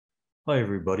Hi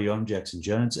everybody, I'm Jackson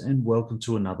Jones and welcome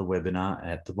to another webinar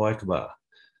at the Biker Bar.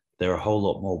 There are a whole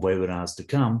lot more webinars to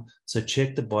come, so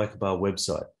check the Biker Bar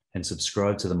website and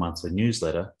subscribe to the monthly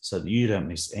newsletter so that you don't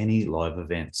miss any live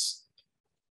events.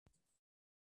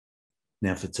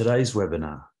 Now for today's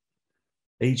webinar,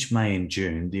 each May and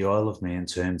June, the Isle of Man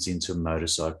turns into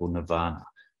motorcycle nirvana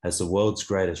as the world's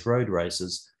greatest road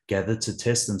racers gather to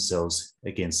test themselves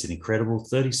against an incredible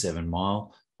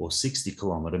 37-mile or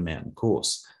 60-kilometre mountain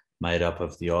course made up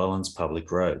of the island's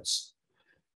public roads.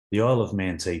 The Isle of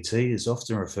Man TT is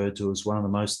often referred to as one of the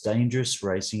most dangerous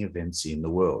racing events in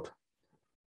the world.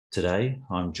 Today,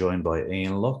 I'm joined by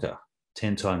Ian Lougher,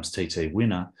 10 times TT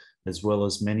winner, as well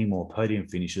as many more podium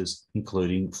finishes,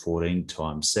 including 14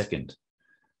 times second.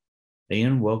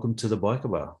 Ian, welcome to the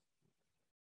Biker Bar.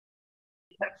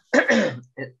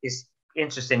 It's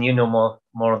interesting, you know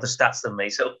more of the stats than me,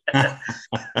 so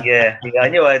yeah, I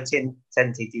knew I had 10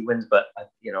 TT wins, but I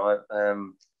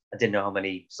didn't know how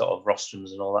many sort of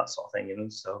rostrums and all that sort of thing,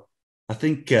 so I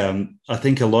think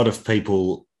a lot of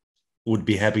people would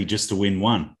be happy just to win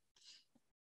one.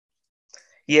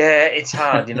 Yeah, it's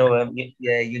hard, you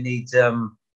need a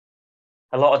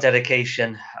lot of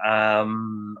dedication, a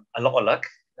lot of luck.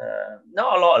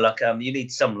 Not a lot of luck. You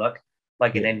need some luck,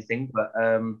 like in anything, but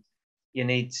you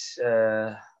need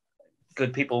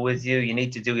good people with you. You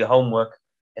need to do your homework,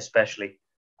 especially.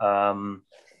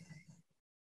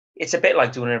 It's a bit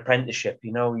like doing an apprenticeship.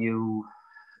 You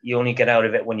only get out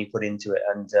of it when you put into it,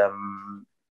 and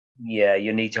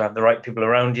you need to have the right people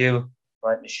around you,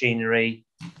 right machinery,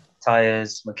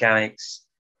 tires, mechanics,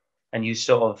 and you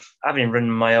sort of, having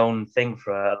run my own thing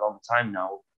for a long time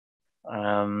now.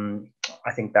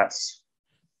 I think that's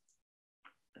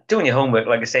doing your homework.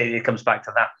 Like I say, it comes back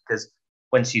to that, because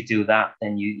once you do that,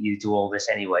 then you do all this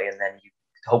anyway, and then you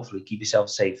hopefully keep yourself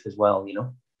safe as well,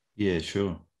 Yeah,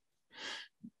 sure.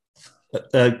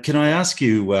 Can I ask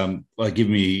you, give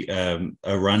me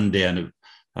a rundown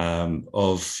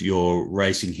of your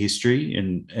racing history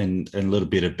and a little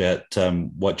bit about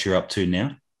what you're up to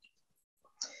now?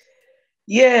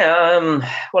 Yeah,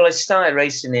 well, I started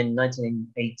racing in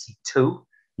 1982,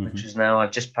 which is now,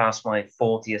 I've just passed my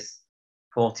 40th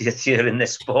year in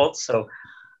this sport, so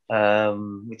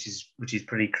which is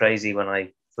pretty crazy. When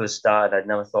I first started, I'd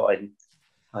never thought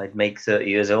I'd make 30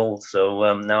 years old,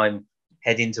 so now I'm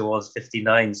heading towards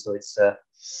 59, so it's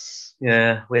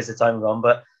where's the time gone?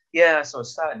 But yeah, so I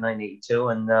started in 1982,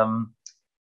 and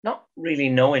not really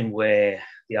knowing where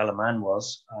the Isle of Man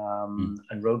was,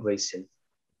 and road racing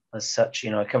as such.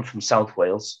 I come from South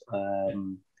Wales,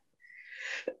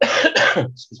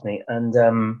 excuse me, and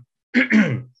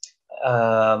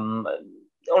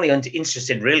only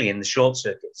interested really in the short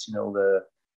circuits, the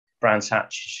Brands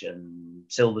Hatch and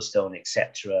Silverstone,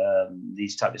 etc.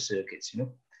 These type of circuits,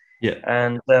 Yeah.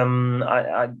 And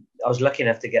I was lucky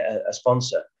enough to get a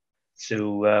sponsor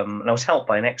and I was helped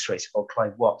by an ex-racer called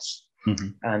Clive Watts,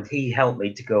 and he helped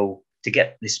me to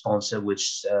get this sponsor,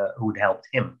 who'd helped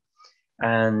him.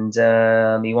 And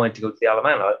he wanted to go to the Isle of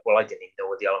Man. Well, I didn't even know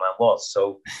what the Isle of Man was,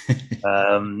 so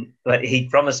but he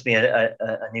promised me a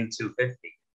new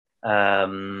 250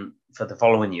 for the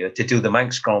following year to do the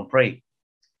Manx Grand Prix.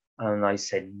 And I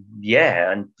said,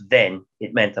 yeah. And then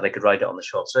it meant that I could ride it on the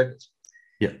short circuits.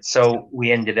 Yeah. So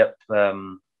we ended up,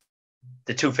 the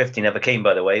 250 never came,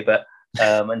 by the way, but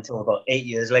until about 8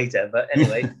 years later. But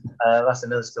anyway, that's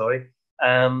another story.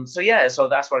 So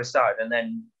that's where I started. And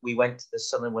then we went to the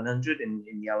Southern 100 in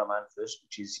the Isle of Man first,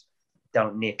 which is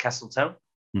down near Castletown.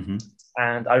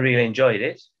 And I really enjoyed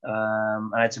it.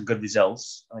 I had some good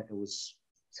results. I think it was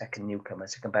second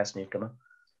best newcomer,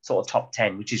 sort of top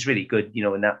 10, which is really good,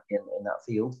 in that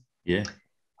field. Yeah.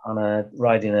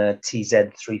 Riding a TZ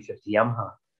 350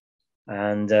 Yamaha.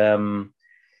 And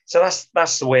so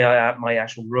that's the way my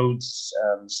actual roads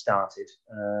started.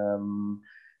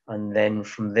 And then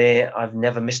from there, I've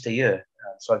never missed a year.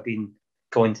 So I've been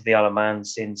going to the Isle of Man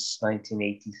since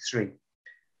 1983.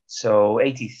 So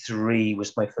 83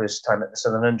 was my first time at the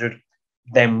Southern 100.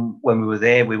 Then when we were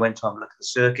there, we went to have a look at the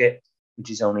circuit, which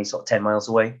is only sort of 10 miles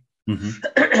away.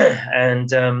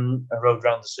 And I rode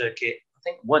around the circuit, I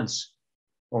think once.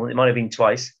 Well, it might have been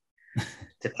twice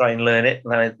to try and learn it.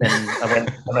 And then I went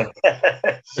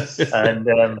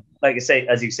and like I say,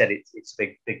 as you said, it's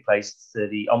a big place,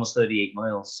 almost 38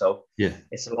 miles. So yeah,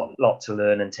 it's a lot to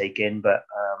learn and take in. But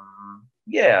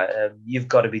you've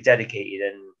got to be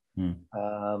dedicated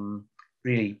and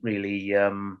really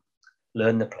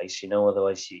learn the place.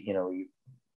 Otherwise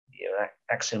your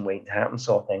accident waiting to happen,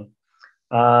 sort of thing.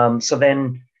 So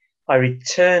then I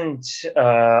returned.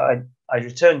 I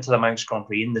returned to the Manx Grand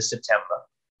Prix in the September.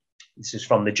 This is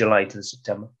from the July to the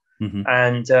September. Mm-hmm.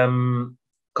 And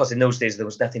because in those days there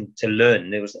was nothing to learn.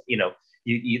 There was,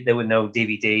 there were no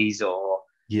DVDs or,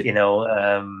 Yep.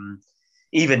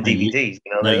 even No, DVDs.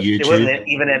 no There wasn't YouTube.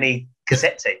 even any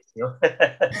cassette tapes.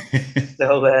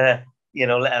 So let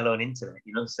alone internet.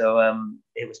 So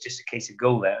it was just a case of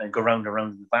go there and go round and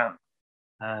round in the van.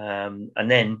 And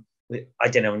then I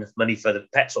didn't have enough money for the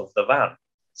petrol for the van,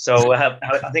 so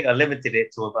I think I limited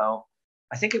it to about,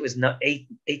 I think it was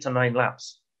eight or nine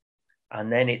laps,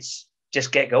 and then it's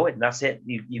just get going. That's it.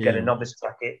 You get a novice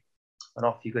bracket, and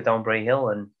off you go down Bray Hill,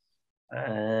 and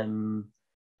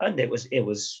it was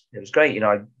great.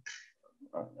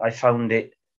 I found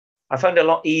it a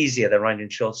lot easier than riding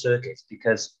short circuits,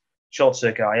 because short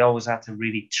circuit I always had to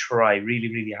really try really,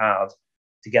 really hard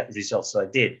to get the results that I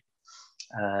did.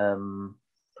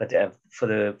 But for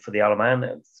the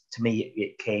Alaman, to me,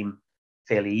 it came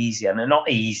fairly easy, and not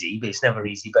easy, but it's never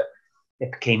easy, but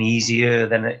it became easier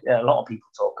than a lot of people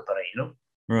talk about it,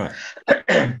 Right.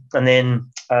 And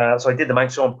then, so I did the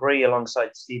Manx Grand Prix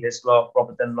alongside Steve Hislop,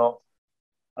 Robert Dunlop,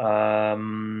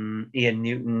 Ian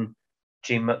Newton,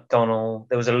 Jim McDonnell.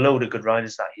 There was a load of good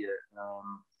riders that year,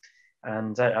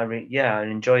 and I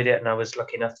enjoyed it, and I was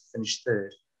lucky enough to finish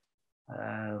third,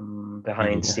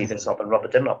 behind Steve Hislop and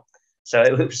Robert Dunlop. So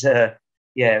it was,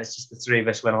 it's just the three of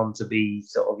us went on to be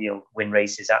sort of, win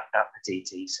races at the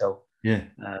TT. So yeah,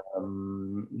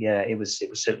 it was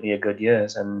certainly a good year.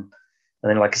 And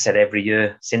then, like I said, every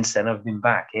year since then, I've been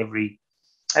back every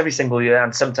single year,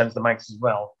 and sometimes the Manx as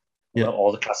well,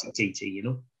 or the classic TT,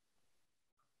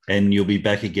 And you'll be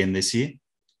back again this year?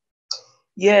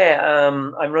 Yeah,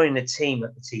 I'm running a team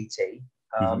at the TT.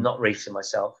 I'm not racing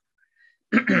myself.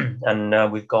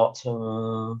 And we've got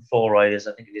 4 riders,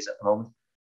 I think it is at the moment.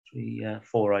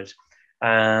 4 riders.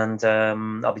 And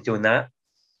I'll be doing that.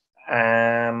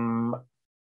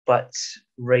 But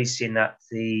racing at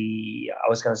I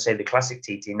was going to say the classic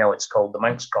TT, now it's called the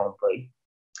Manx Grand Prix.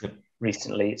 Yep.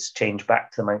 Recently, it's changed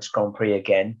back to the Manx Grand Prix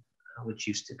again, which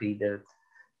used to be the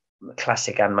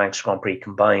classic and Manx Grand Prix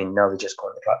combined. Now they just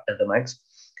call it the Manx.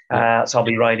 Yep. So I'll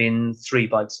be riding 3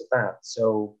 bikes at that.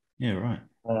 So yeah, right.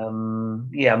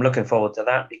 I'm looking forward to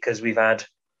that, because we've had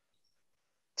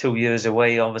 2 years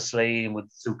away, obviously,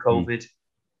 through COVID.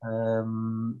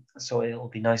 So it'll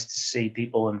be nice to see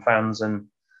people and fans and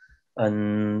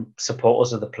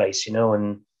supporters of the place,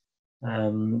 and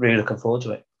really looking forward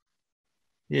to it.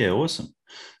 Yeah, awesome.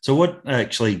 So what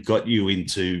actually got you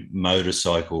into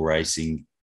motorcycle racing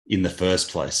in the first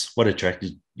place? What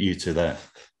attracted you to that?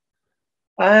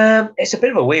 It's a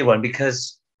bit of a weird one,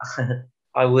 because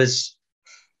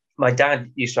my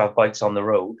dad used to have bikes on the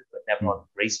road, but never on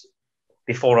racing,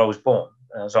 before I was born.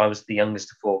 So I was the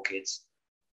youngest of 4 kids.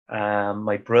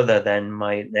 My brother, then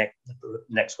my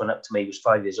next one up to me, was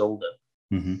 5 years older,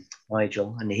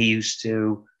 Nigel, and he used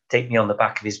to take me on the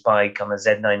back of his bike on a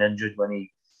Z900 when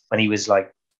he was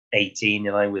like 18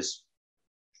 and I was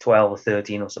 12 or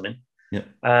 13 or something. Yep.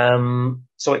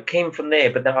 So it came from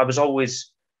there, but then I was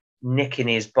always nicking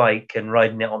his bike and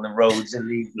riding it on the roads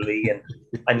illegally,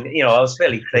 and I was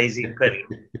fairly crazy and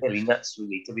fairly nuts,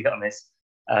 really, to be honest.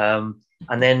 And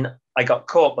then I got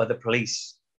caught by the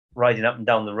police riding up and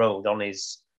down the road on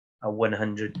his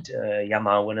 100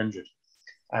 Yamaha 100,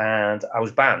 and I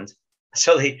was banned.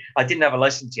 So I didn't have a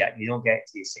license yet. You don't get it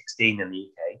till you're 16 in the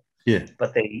UK. Yeah.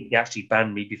 But they actually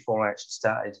banned me before I actually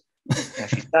started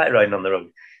riding on the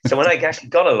road. So when I actually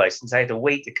got a license, I had to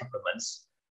wait a couple of months,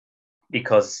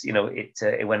 because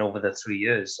it went over the 3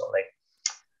 years,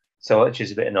 so which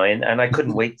is a bit annoying. And I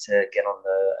couldn't wait to get on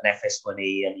an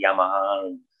FS1E and Yamaha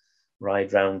and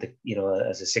ride around,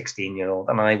 as a 16-year-old.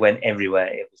 And I went everywhere.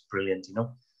 It was brilliant,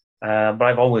 But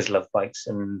I've always loved bikes,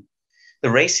 and the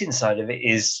racing side of it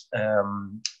is,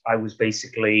 I was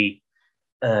basically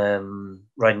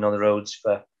riding on the roads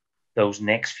for those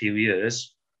next few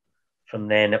years. From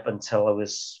then up until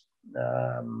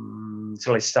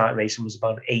until I started racing was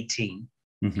about 18.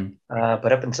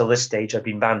 But up until this stage, I've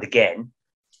been banned again,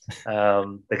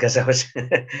 because I was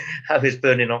I was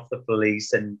burning off the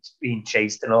police and being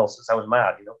chased and all sorts. I was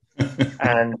mad,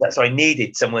 and so I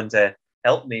needed someone to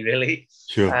help me, really.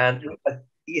 Sure. And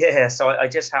so I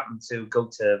just happened to go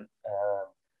to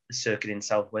a circuit in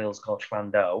South Wales called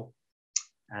Llandow,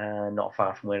 not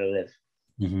far from where I live,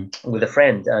 with a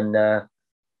friend, and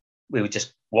we were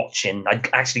just watching. I'd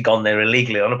actually gone there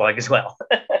illegally on a bike as well.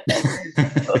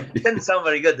 It didn't sound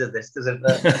very good, does this? Does it?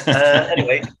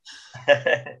 Anyway,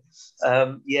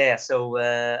 So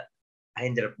I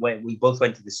ended up. We both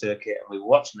went to the circuit and we were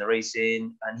watching the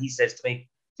racing. And he says to me,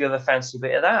 "Do you have a fancy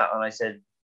bit of that?" And I said,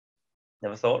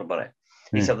 "Never thought about it."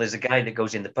 He said, "There's a guy that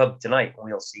goes in the pub tonight, and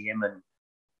we'll see him and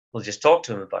we'll just talk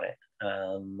to him about it."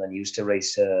 and he used to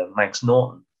race Max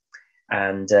Norton.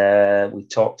 And we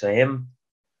talked to him,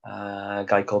 a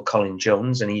guy called Colin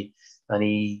Jones, and he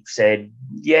said,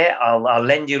 "Yeah, I'll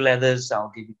lend you leathers.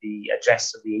 I'll give you the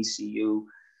address of the ACU,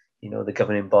 the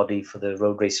governing body for the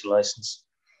road racing license."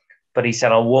 But he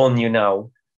said, "I'll warn you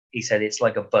now." He said, "It's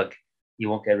like a bug. You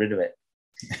won't get rid of it."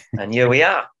 And here we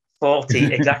are,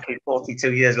 exactly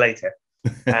 42 years later,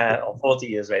 or 40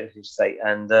 years later, I should say.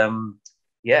 And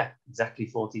exactly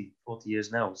 40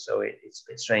 years now. So it's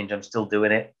a bit strange. I'm still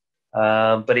doing it.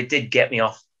 But it did get me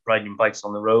off riding bikes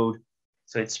on the road.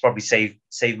 So it's probably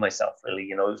saved myself, really.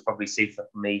 It was probably safer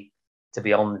for me to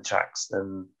be on the tracks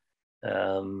than,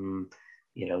 to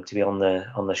be on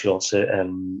the shorts,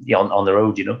 on the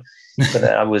road, But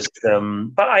I was,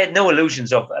 but I had no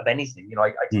illusions of anything.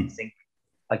 I didn't think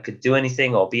I could do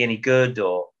anything or be any good,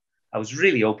 or I was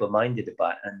really open-minded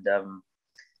about it.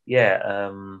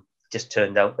 And just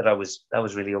turned out that I was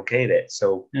really okay at it.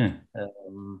 So and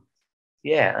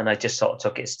I just sort of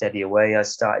took it steady away. I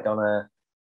started on a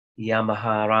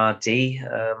Yamaha RD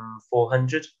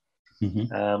 400,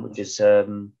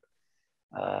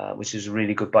 which is a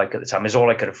really good bike at the time. It's all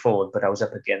I could afford, but I was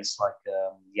up against like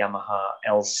Yamaha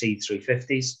LC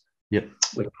 350s,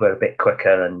 which were a bit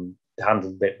quicker and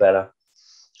handled a bit better.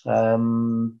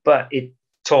 But it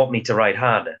taught me to ride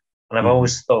harder, and I've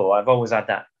always had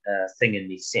that thing in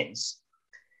me since,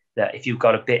 that if you've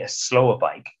got a bit slower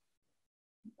bike,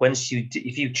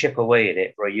 if you chip away at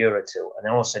it for a year or two, and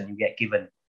then all of a sudden you get given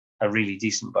a really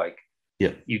decent bike,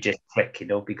 you just click,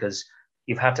 because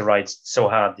you've had to ride so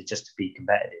hard just to be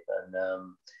competitive, and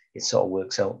it sort of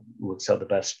works out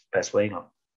the best way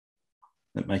now.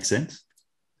 That makes sense.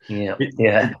 Yeah.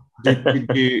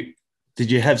 Did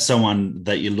you have someone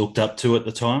that you looked up to at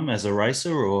the time as a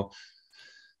racer, or?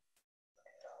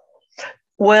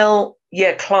 Well,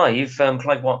 yeah, Clive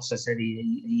Watts. I said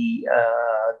he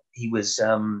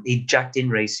jacked in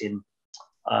racing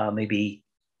maybe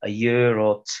a year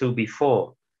or two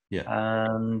before. Yeah.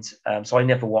 And so I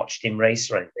never watched him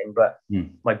race or anything, but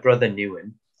my brother knew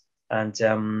him, and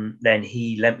then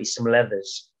he lent me some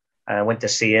leathers. And I went to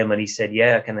see him, and he said,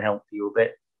 "Yeah, I can help you a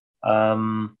bit."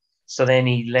 So then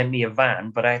he lent me a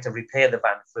van, but I had to repair the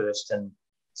van first and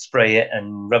spray it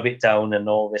and rub it down and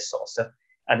all this sort of stuff.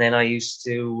 And then I used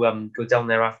to go down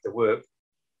there after work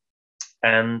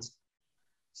and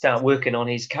start working on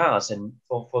his cars, and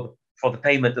for the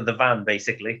payment of the van,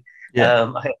 basically.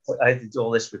 I had to do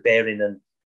all this repairing and,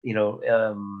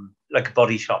 like a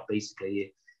body shop,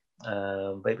 basically.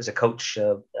 But it was a coach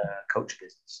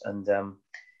business, and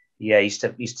he used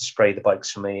to spray the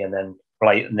bikes for me, and then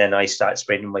I started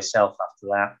spraying them myself after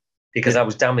that, because I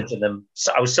was damaging them.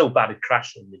 So I was so bad at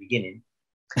crashing in the beginning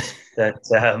that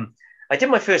I did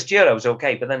my first year, I was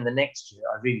okay, but then the next year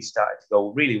I really started to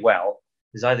go really well.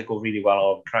 It was either go really well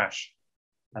or crash.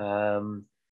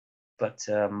 But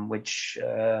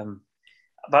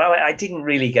I didn't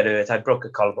really get hurt. I broke a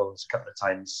collarbone a couple of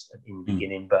times in the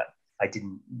beginning, but I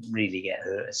didn't really get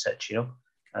hurt as such,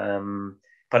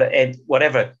 But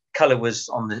whatever colour was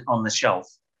on the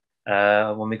shelf,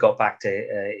 when we got back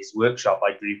to his workshop,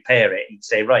 I'd repair it. He'd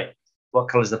say, "Right, what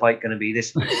colour's the bike going to be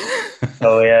this week?"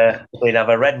 So we'd have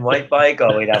a red and white bike,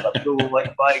 or we'd have a blue and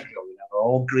white bike, or we'd have an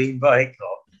all green bike,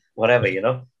 or whatever,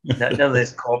 None of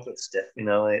this corporate stuff, it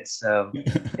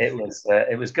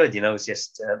was good, It's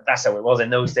just that's how it was in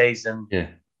those days, and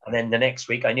then the next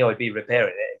week I knew I'd be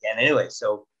repairing it again anyway.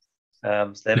 So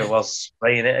there I was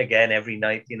spraying it again every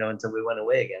night, until we went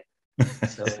away again.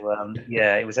 So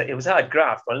it was hard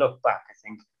graft. When I look back, I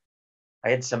think I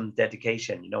had some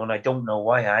dedication, and I don't know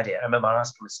why I had it. I remember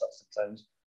asking myself sometimes,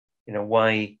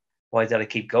 why did I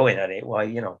keep going at it? Why,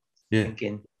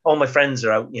 thinking all my friends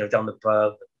are out, down the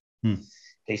pub,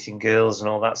 chasing girls and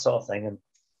all that sort of thing,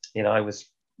 and I was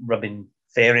rubbing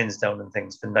fairings down and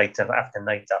things for night after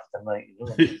night after night.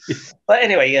 But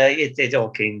anyway, it all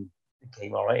came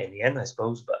all right in the end, I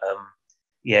suppose. But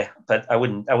but I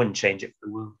wouldn't change it for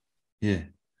the world. Yeah.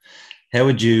 How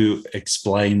would you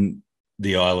explain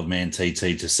the Isle of Man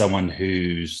TT to someone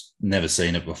who's never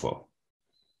seen it before?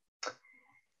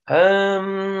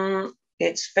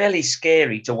 It's fairly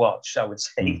scary to watch, I would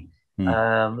say.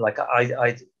 Like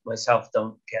I myself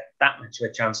don't get that much of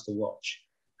a chance to watch,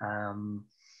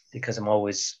 because I'm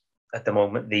always, at the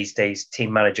moment these days,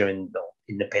 team manager in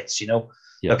the pits,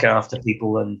 looking after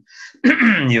people, and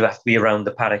you have to be around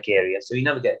the paddock area, so you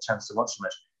never get a chance to watch so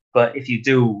much. But if you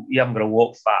do, you haven't got to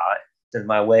walk far. Doesn't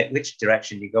matter which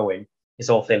direction you go in. It's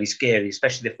all fairly scary,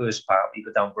 especially the first part. You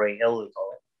go down Bray Hill, we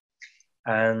call it,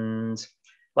 and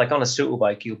like on a super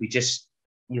bike, you'll be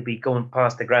going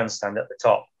past the grandstand at the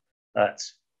top.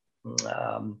 That's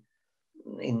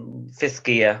in fifth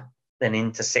gear, then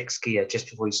into sixth gear just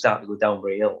before you start to go down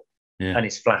Bray Hill, Yeah. and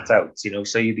it's flat out,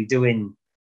 so you'd be doing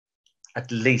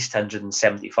at least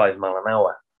 175 mile an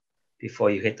hour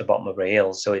before you hit the bottom of Bray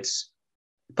Hill. So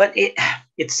but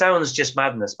it sounds just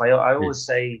madness. But I always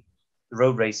say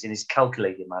road racing is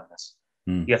calculated madness.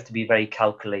 You have to be very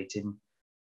calculating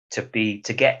to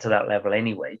get to that level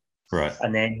anyway. Right.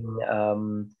 And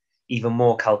then even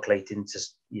more calculating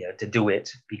to do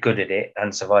it, be good at it,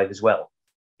 and survive as well.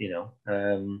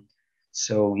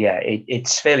 So yeah,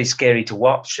 it's fairly scary to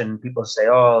watch, and people say,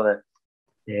 "Oh,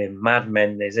 the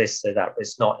madmen, there's this, there's that." But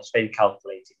it's not. It's very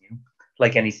calculated.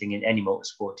 Like anything in any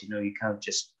motorsport, you can't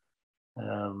just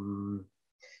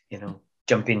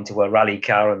jump into a rally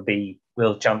car and be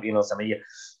world champion or something.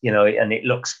 And it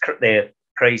looks they're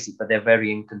crazy, but they're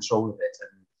very in control of it.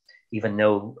 And even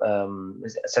though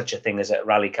there's such a thing as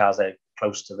rally cars are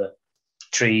close to the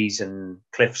trees and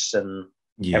cliffs and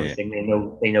everything,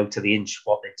 they know to the inch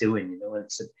what they're doing.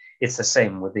 It's the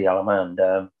same with the Alamand,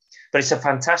 but it's a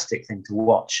fantastic thing to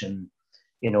watch. And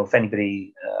if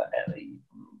anybody,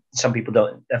 some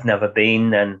people have never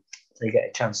been, and they get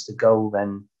a chance to go,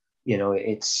 then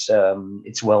it's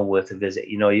well worth a visit.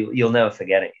 You'll never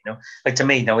forget it. Like to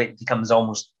me now, it becomes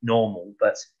almost normal,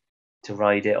 but to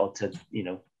ride it or to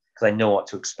because I know what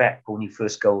to expect. But when you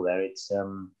first go there, it's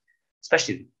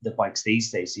especially the bikes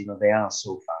these days. They are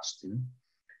so fast.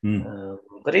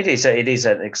 But it is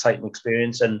an exciting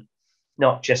experience, and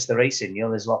not just the racing.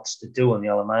 There's lots to do on the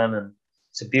Isle of Man, and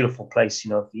it's a beautiful place.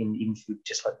 Even if you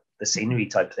just like the scenery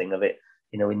type thing of it.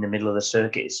 In the middle of the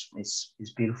circuit, it's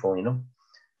beautiful.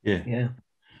 Yeah.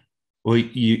 Well,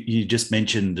 you just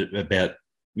mentioned about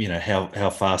how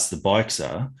fast the bikes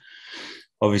are.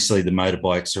 Obviously, the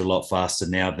motorbikes are a lot faster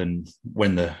now than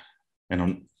and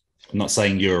I'm not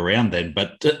saying you're around then,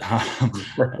 but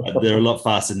they're a lot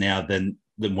faster now than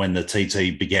when the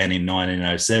TT began in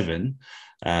 1907,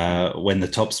 when the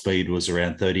top speed was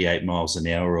around 38 miles an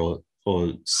hour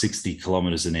or 60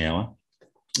 kilometres an hour.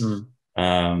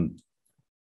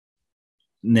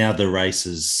 Now the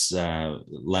races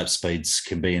lap speeds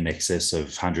can be in excess of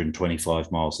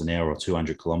 125 miles an hour or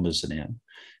 200 kilometres an hour.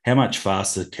 How much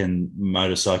faster can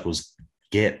motorcycles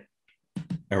get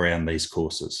around these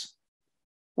courses?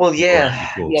 Well,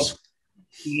 yeah.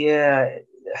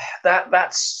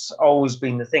 That's always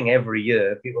been the thing. Every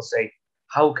year, people say,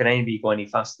 "How can anybody go any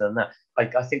faster than that?"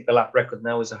 Like I think the lap record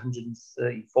now is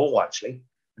 134, actually,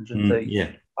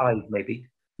 135 maybe.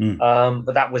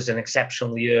 But that was an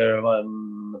exceptional year.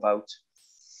 About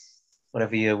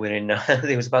whatever year we're in now.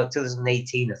 It was about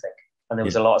 2018, I think, and there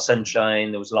was a lot of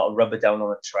sunshine. There was a lot of rubber down on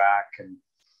the track, and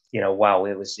wow,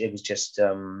 it was just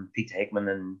Peter Hickman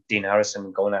and Dean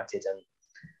Harrison going at it, and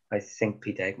I think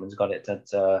Peter Hickman's got it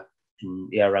at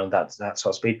around that sort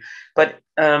of speed. But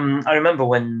I remember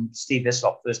when Steve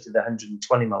Hislop first did the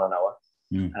 120 mile an hour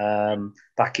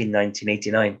back in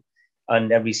 1989.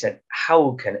 And everybody said,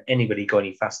 "How can anybody go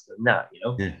any faster than that?"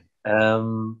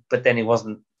 But then it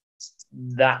wasn't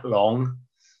that long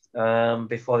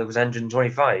before there was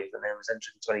 125, and then it was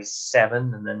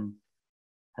 127, and then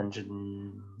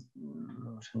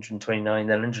 129,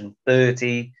 then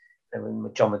 130. Then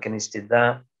when John McGuinness did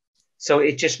that, so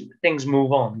it just things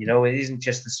move on. It isn't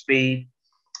just the speed,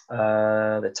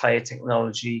 the tire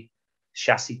technology,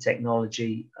 chassis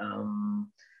technology.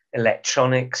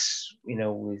 Electronics,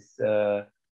 with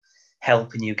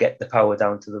helping you get the power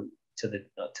down to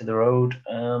the road.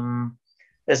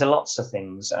 There's lots of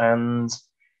things, and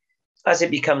as it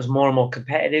becomes more and more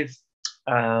competitive,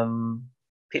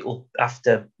 people have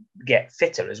to get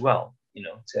fitter as well,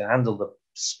 to handle the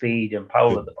speed and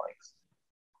power of the bikes.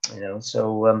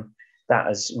 So that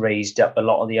has raised up a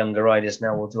lot of the younger riders.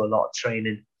 Now will do a lot of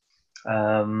training,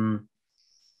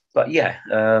 but yeah,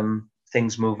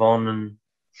 things move on, and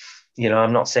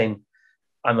I'm not saying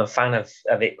I'm a fan of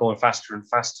it going faster and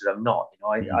faster. I'm not.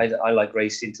 I like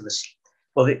racing to the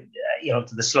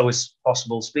slowest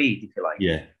possible speed, if you like.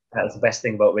 Yeah, that's the best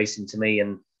thing about racing to me.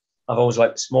 And I've always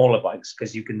liked the smaller bikes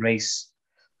because you can race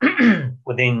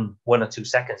within 1 or 2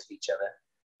 seconds of each other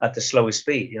at the slowest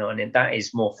speed. And that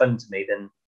is more fun to me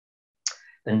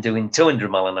than doing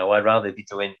 200 mile an hour. I'd rather be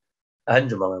doing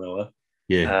 100 mile an hour.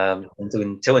 Yeah. And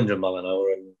doing 200 mile an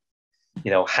hour and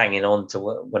hanging on to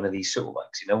one of these super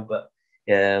bikes, but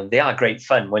they are great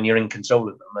fun when you're in control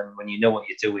of them and when you know what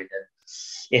you're doing, and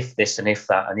if this and if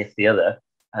that and if the other,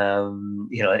 and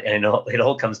it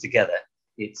all comes together.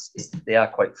 They are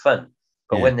quite fun,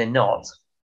 but when they're not,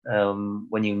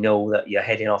 when you know that you're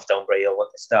heading off down Bray Hill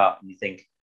at the start and you think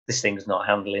this thing's not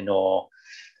handling, or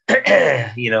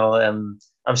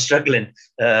I'm struggling,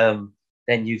 then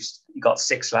then you've got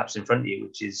 6 laps in front of you,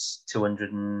 which is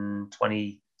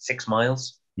 226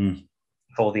 miles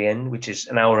for the end, which is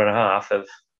an hour and a half of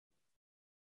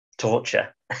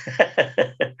torture.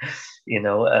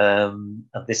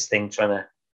 Of this thing trying to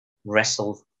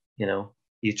wrestle.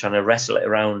 You're trying to wrestle it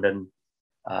around, and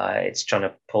it's trying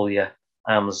to pull your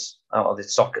arms out of the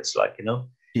sockets,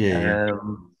 Yeah.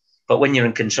 But when you're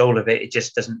in control of it, it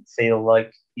just doesn't feel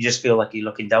like, you just feel like you're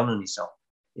looking down on yourself.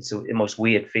 It's the most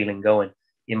weird feeling going.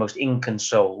 You're most in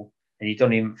control, and you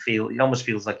don't even feel, it almost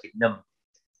feels like you're numb.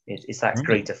 It's that Right.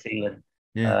 great a feeling.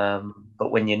 Yeah.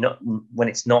 But when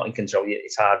it's not in control,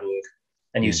 it's hard work,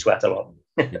 and you sweat a lot.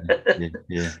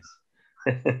 Yeah.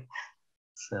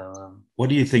 So, What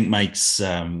do you think makes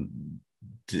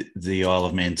the Isle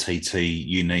of Man TT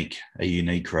unique, a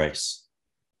unique race?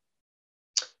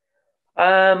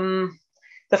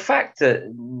 the fact that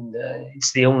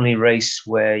it's the only race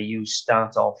where you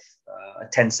start off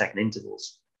at 10-second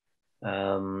intervals,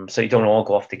 so you don't all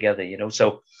go off together.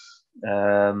 So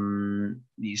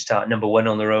you start number 1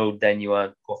 on the road, then you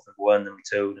go off number 1, number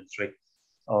 2, number 3,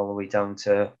 all the way down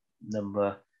to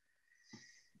number.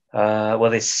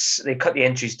 They cut the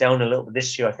entries down a little bit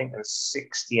this year. I think there's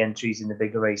 60 entries in the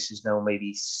bigger races now,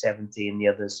 maybe 70 in the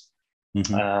others.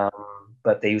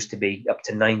 But they used to be up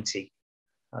to 90.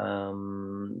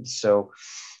 And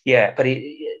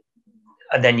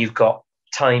then you've got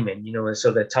timing, and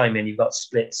so the timing, you've got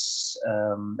splits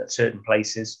at certain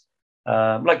places.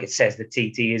 Like it says, the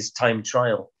TT is time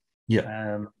trial.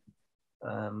 Yeah.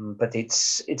 But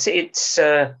it's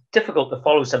difficult to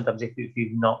follow sometimes if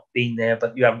you've not been there,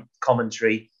 but you have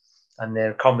commentary, and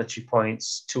there are commentary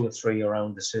points 2 or 3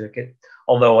 around the circuit.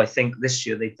 Although I think this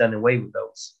year they've done away with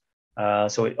those,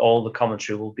 so all the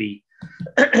commentary will be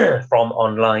from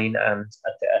online and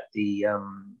at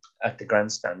the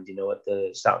grandstand, at the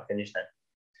start and finish then.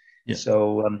 Yeah.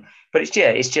 So, but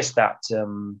it's just that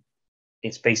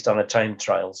it's based on a time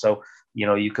trial. So,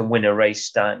 you can win a race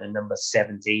starting at number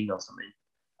 17 or something,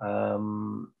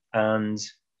 and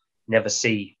never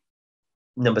see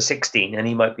number 16, and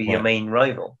he might be your main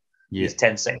rival. Yeah. He's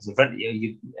 10 seconds in front of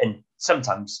you. And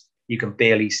sometimes you can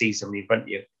barely see somebody in front of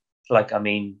you.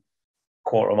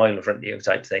 Quarter mile in front of you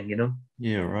type thing,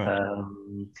 Yeah, right.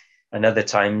 And other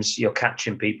times you're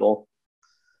catching people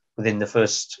within the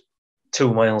first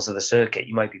 2 miles of the circuit.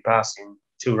 You might be passing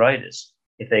 2 riders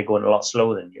if they're going a lot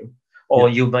slower than you, or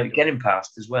you might be getting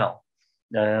past as well.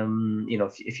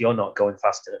 If you're not going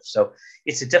fast enough. So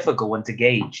it's a difficult one to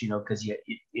gauge, because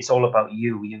it's all about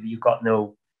you. You've got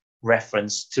no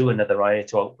reference to another rider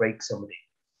to outbreak somebody.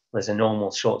 There's a normal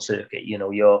short circuit,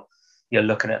 you're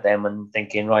looking at them and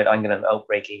thinking, right, I'm going to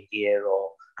outbreak in here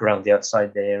or go around the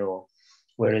outside there.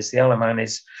 Whereas the Isle of Man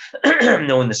is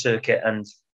knowing the circuit and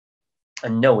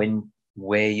knowing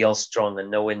where you're strong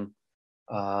and knowing,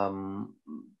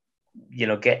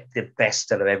 get the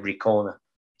best out of every corner.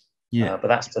 Yeah. But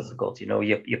that's difficult.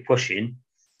 You're pushing,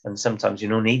 and sometimes you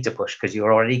don't need to push because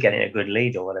you're already getting a good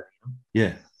lead or whatever.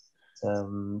 Yeah.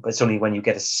 But it's only when you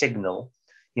get a signal,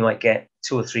 you might get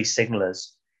 2 or 3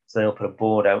 signalers. So they'll put a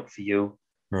board out for you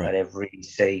at every,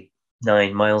 say,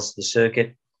 9 miles of the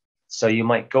circuit. So you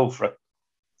might go for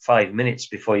 5 minutes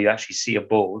before you actually see a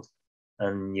board,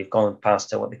 and you've gone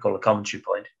past what they call a commentary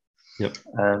point. Yep.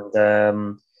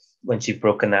 And once you've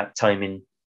broken that timing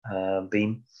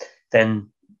beam,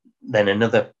 then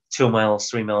another 2 miles,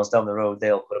 3 miles down the road,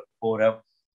 they'll put a board out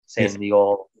saying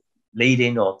you're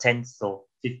leading or 10th or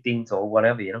 15th or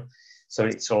whatever, So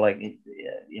it's sort of like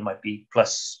it might be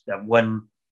plus 1,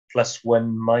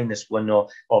 +1, -1,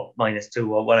 or -2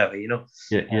 or whatever,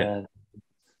 Yeah.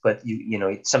 But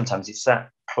sometimes it's that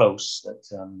close that,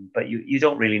 but you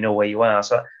don't really know where you are,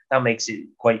 so that makes it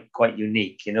quite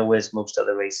unique, whereas most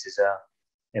other races are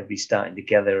everybody starting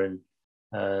together and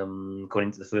going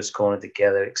into the first corner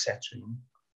together, etc.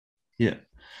 Yeah.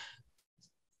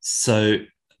 So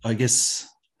I guess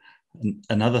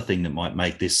another thing that might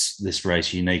make this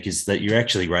race unique is that you're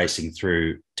actually racing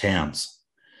through towns.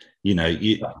 You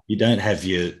don't have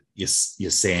your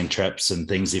sand traps and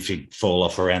things if you fall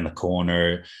off around the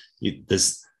corner. If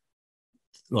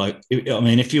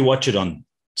you watch it on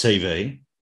TV,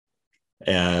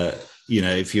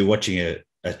 if you're watching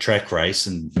a track race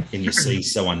and you see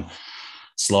someone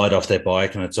slide off their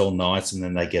bike and it's all nice, and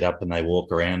then they get up and they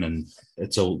walk around and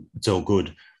it's all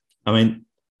good. I mean,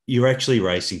 you're actually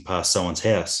racing past someone's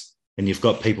house, and you've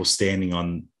got people standing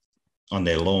on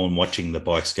their lawn watching the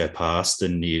bikes go past,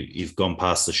 and you've gone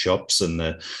past the shops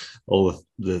and all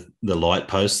the light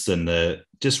posts and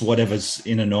just whatever's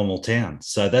in a normal town.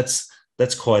 So that's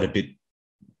quite a bit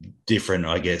different,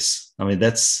 I guess. I mean,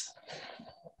 that's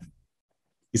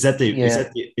Is that the Yeah.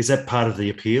 is that part of the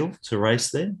appeal to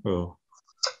race there? Or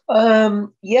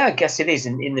Yeah, I guess it is.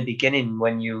 In the beginning,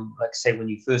 when you, like I say, when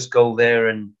you first go there,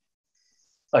 and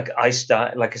like I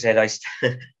said,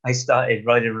 I started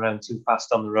riding around too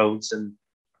fast on the roads, and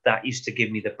that used to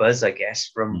give me the buzz, I guess,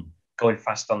 from going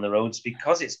fast on the roads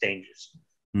because it's dangerous.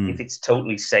 If mm, it's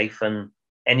totally safe and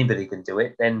anybody can do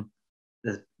it, then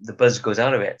the buzz goes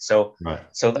out of it. So, right,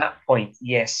 so that point,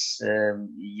 yes,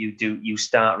 you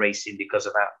start racing because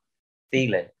of that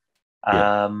feeling.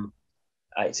 yeah, Um,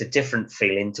 it's a different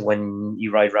feeling to when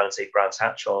you ride around, say, Brands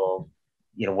Hatch or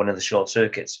one of the short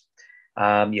circuits.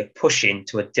 You're pushing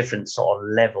to a different sort of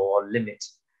level or limit.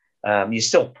 You're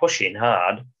still pushing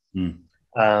hard, mm,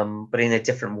 but in a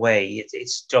different way.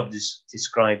 It's job to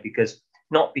describe because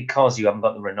not because you haven't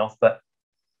got the runoff, but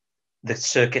the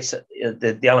circuits,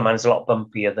 the Isle of Man is a lot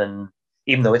bumpier than,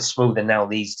 even though it's smoother now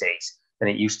these days than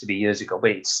it used to be years ago,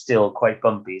 but it's still quite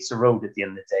bumpy. It's a road at the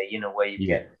end of the day, where you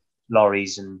yeah, get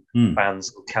lorries and mm,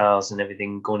 vans and cars and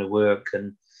everything going to work.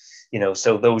 And,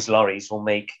 so those lorries will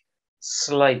make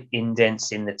slight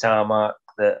indents in the tarmac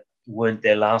that weren't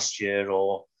there last year,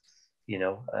 or,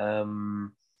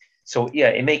 so yeah,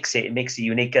 it makes it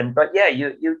unique. And, but yeah,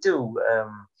 you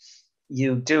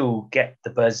do get the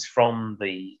buzz from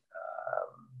the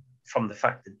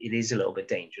fact that it is a little bit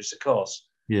dangerous, of course.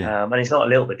 yeah, And it's not a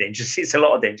little bit dangerous; it's a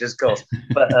lot of dangerous, of course.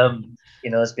 But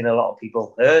there's been a lot of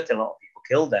people hurt, and a lot of people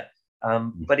killed there.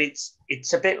 But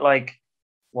it's a bit like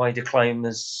why do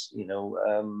climbers,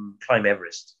 climb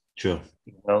Everest? sure,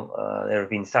 There have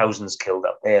been thousands killed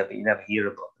up there, but you never hear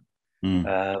about them.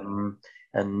 mm,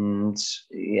 And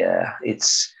yeah,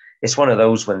 it's one of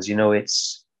those ones.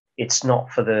 It's not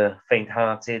for the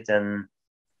faint-hearted, and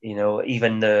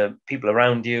even the people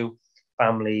around you,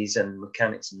 families and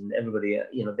mechanics and everybody,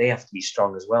 they have to be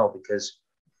strong as well, because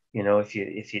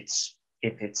if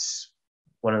it's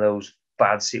one of those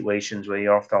bad situations where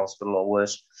you're off to hospital or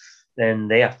worse, then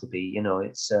they have to be.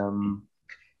 It's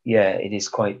yeah, it is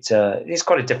quite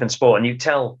a different sport, and you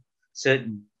tell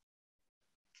certain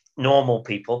normal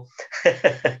people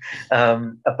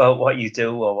about what you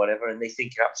do or whatever, and they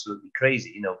think you're absolutely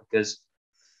crazy, because,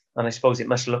 and I suppose it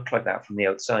must look like that from the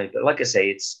outside, but like I say,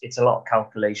 it's a lot of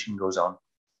calculation goes on.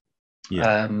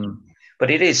 yeah, Um,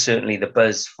 but it is certainly the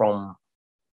buzz from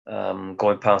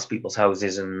going past people's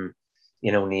houses and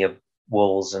near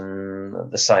walls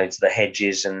and the sides of the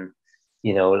hedges, and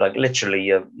like literally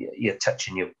you're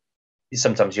touching your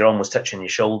sometimes you're almost touching your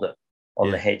shoulder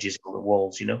on the yeah, hedges or the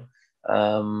walls.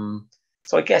 Um,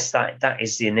 so I guess that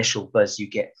is the initial buzz you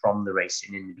get from the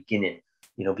racing in the beginning,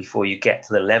 before you get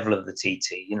to the level of the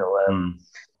TT. mm,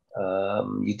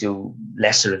 You do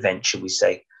lesser events, should we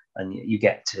say, and you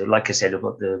get to, like I said,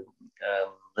 about the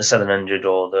 700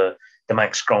 or the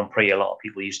Manx Grand Prix. A lot of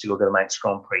people used to go to the Manx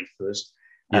Grand Prix first,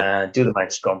 yeah, do the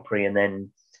Manx Grand Prix, and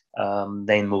then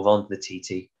move on to the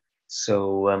TT.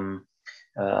 So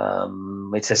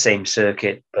it's the same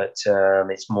circuit, but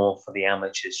it's more for the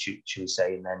amateurs, should we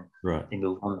say, and then right, they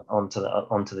move onto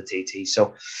the TT.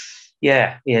 So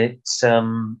yeah, it's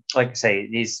like I say,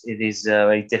 it is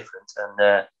very different,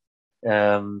 and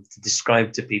to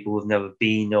describe to people who've never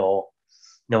been or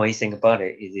know anything about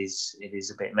it, it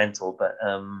is a bit mental, but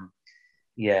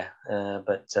yeah,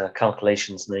 but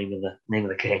calculations name of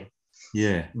the game.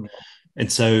 yeah.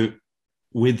 And so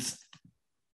with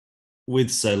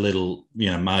so little,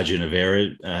 margin of error,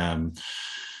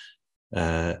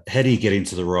 how do you get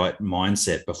into the right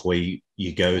mindset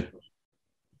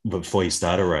before you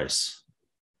start a race?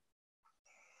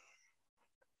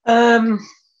 Um,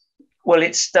 well,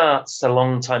 it starts a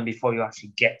long time before you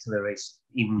actually get to the race,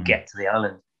 even Mm, get to the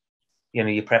island.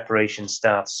 Your preparation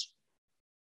starts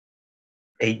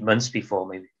 8 months before,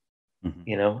 maybe.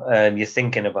 mm-hmm, You're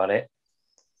thinking about it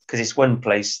because it's one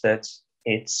place that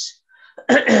it's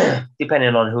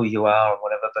depending on who you are or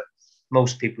whatever. But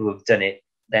most people who have done it,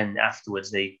 then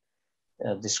afterwards they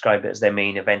describe it as their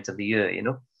main event of the year.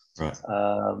 right,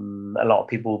 A lot of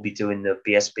people will be doing the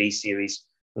BSB series,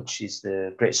 which is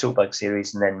the Great Superbike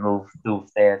series, and then move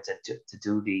there to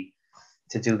do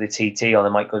the TT, or they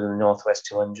might go to the Northwest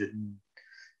 200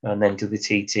 and then do the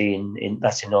TT in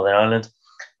that's in Northern Ireland.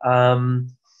 Um,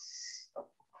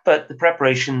 but the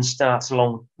preparation starts a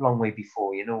long way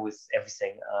before, with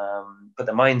everything. But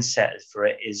the mindset for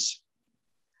it is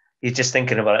you're just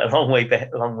thinking about it a long way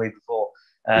before,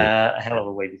 yeah, a hell of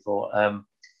a way before.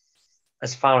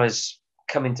 As far as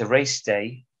coming to race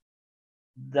day,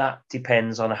 that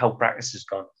depends on how practice has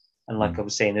gone. And like I mm,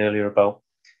 was saying earlier about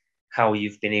how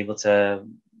you've been able to,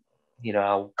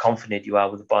 how confident you are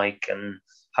with the bike and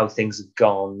how things have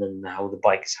gone and how the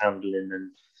bike is handling,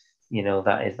 and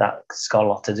that's got a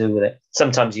lot to do with it.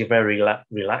 Sometimes you're very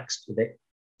relaxed with it.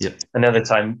 Yep. And other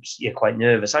times you're quite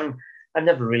nervous. I'm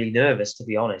never really nervous, to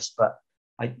be honest, but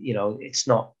it's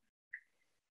not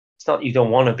you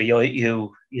don't want to be, or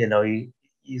you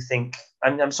think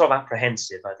I'm sort of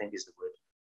apprehensive, I think is the word.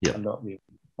 Yep. I'm not really.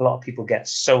 A lot of people get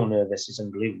so nervous, it's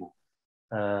unbelievable.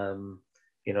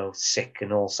 Sick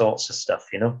and all sorts of stuff,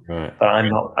 Right. But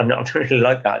I'm not really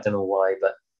like that. I don't know why,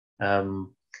 but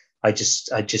I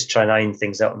just try and iron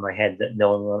things out in my head that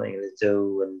no one wanting to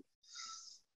do, and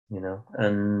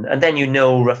and then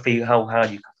roughly how hard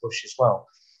you can push as well,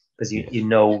 because you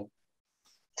know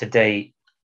today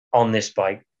on this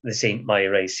bike, this ain't my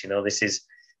race. This is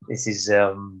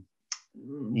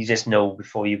you just know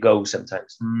before you go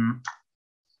sometimes.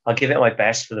 I'll give it my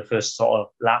best for the first sort of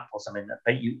lap or something, but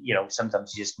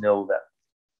sometimes you just know that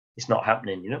it's not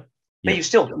happening. But you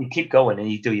keep going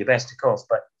and you do your best, of course,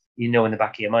 but in the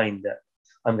back of your mind that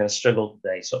I'm going to struggle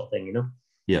today, sort of thing.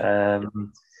 Yeah.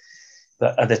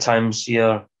 But other times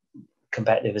you're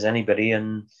competitive as anybody,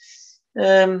 and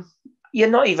you're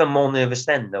not even more nervous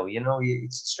then, though.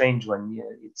 It's a strange one.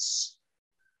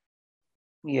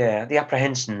 The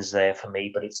apprehension's there for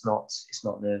me, but it's not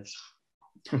nerves.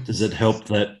 Does it help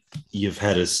that you've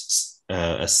had a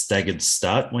staggered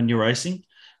start when you're racing,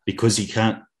 because you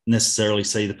can't necessarily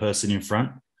see the person in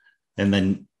front, and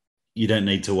then you don't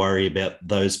need to worry about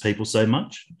those people so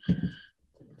much?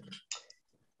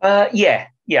 Yeah,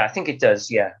 I think it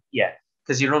does. Yeah,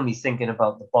 because you're only thinking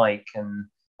about the bike, and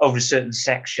over a certain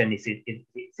section, if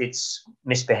it's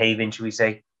misbehaving, shall we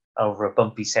say, over a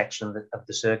bumpy section of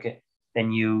the circuit,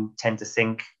 then you tend to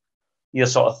think you're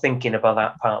sort of thinking about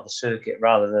that part of the circuit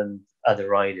rather than other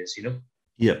riders,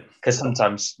 Yeah. Because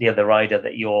sometimes the other rider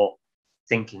that you're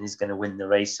thinking is going to win the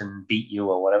race and beat you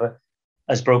or whatever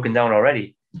has broken down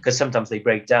already. Because sometimes they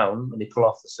break down and they pull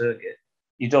off the circuit.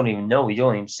 You don't even know. You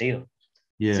don't even see them.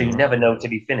 Yeah. So you never know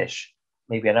till you finish.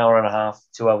 Maybe an hour and a half,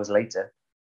 2 hours later,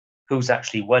 who's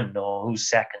actually won or who's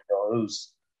second or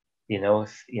who's,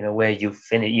 where you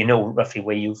finish. Roughly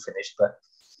where you finished, but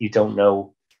you don't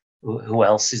know who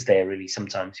else is there really.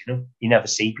 Sometimes you never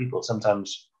see people.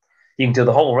 Sometimes you can do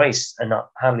the whole race and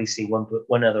not hardly see one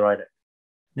other rider.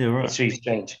 Yeah, right. It's really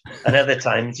strange. And other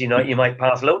times, you might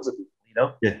pass loads of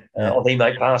people, or they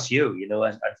might pass you,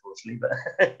 unfortunately. But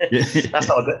that's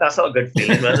not a good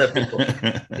feeling. When other people,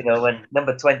 when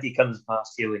number 20 comes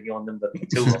past you and you're number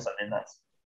 2 or something, that's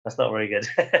not very good.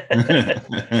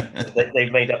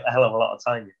 They've made up a hell of a lot of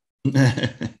time.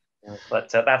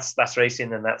 But that's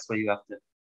racing, and that's where you have to.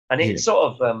 And it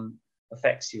sort of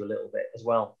affects you a little bit as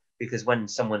well, because when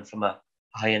someone from a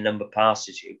higher number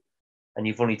passes you and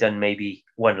you've only done maybe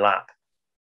one lap,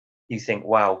 you think,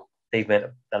 wow, they've made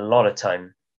a lot of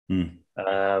time.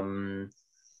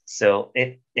 So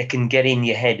it can get in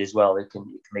your head as well. It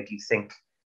can make you think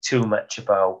too much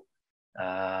about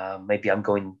maybe I'm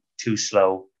going too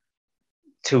slow,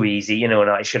 too easy, and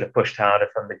I should have pushed harder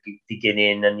from the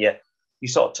beginning. And you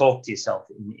sort of talk to yourself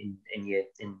in your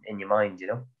mind,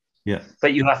 Yeah.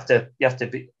 But you have to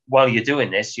be, while you're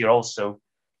doing this, you're also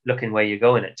looking where you're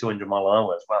going at 200 mile an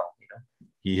hour as well,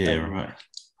 Yeah, right.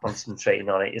 Concentrating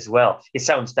on it as well. It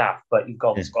sounds daft, but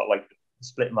it's got like a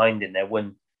split mind in there.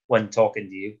 One talking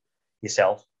to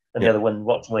yourself, and the other one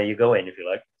watching where you're going, if you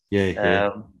like.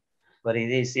 Yeah. But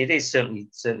it is certainly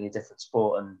a different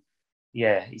sport, and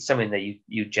it's something that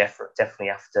you definitely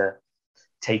have to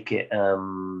take it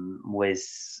with,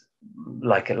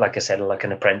 like I said, like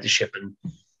an apprenticeship, and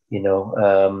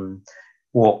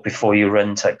walk before you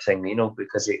run type thing,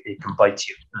 because it can bite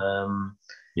you.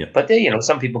 But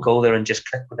some people go there and just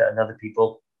click with it, and other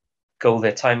people go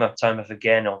there time after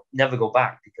again, or never go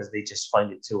back because they just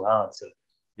find it too hard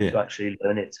to actually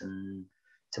learn it and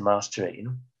to master it.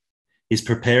 Is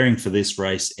preparing for this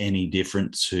race any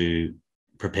different to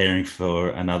preparing for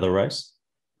another race?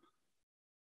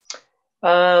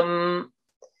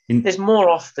 There's more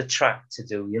off the track to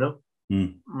do,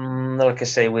 like I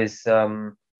say, with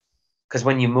because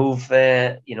when you move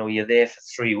there, you're there for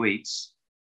 3 weeks.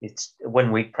 It's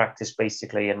 1 week practice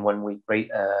basically, and 1 week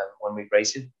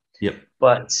racing. Yep.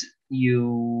 But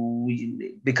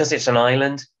because it's an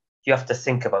island, you have to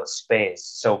think about spares.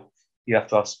 So you have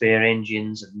to have spare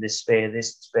engines and this spare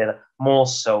that, more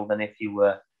so than if you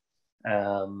were,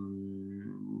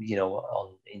 in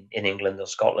England or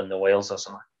Scotland or Wales or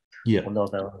something. Yeah. Or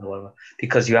Northern Ireland or whatever.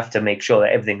 Because you have to make sure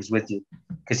that everything's with you.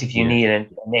 Because if you need an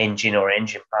engine or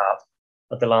engine part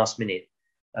at the last minute,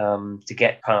 to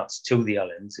get parts to the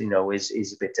islands,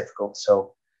 is a bit difficult.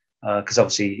 So, because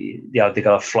obviously, they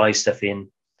got to fly stuff in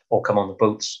or come on the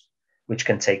boats, which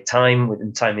can take time.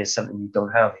 And time is something you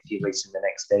don't have if you're racing the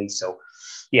next day. So,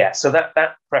 yeah, so that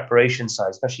preparation side,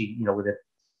 especially with a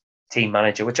team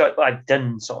manager, which I've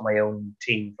done sort of my own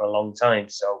team for a long time,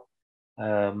 so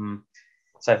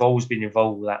so I've always been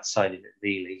involved with that side of it,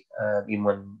 really. Even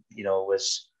when I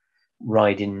was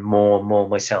riding more and more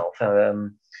myself,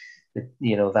 that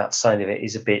side of it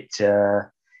is a bit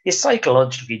it's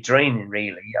psychologically draining,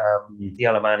 really. The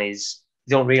Isle of Man is,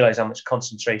 you don't realise how much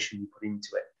concentration you put into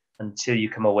it until you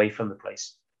come away from the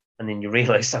place, and then you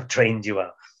realise how drained you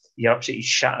are. You're absolutely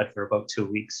shattered for about 2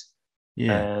 weeks.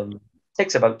 Yeah.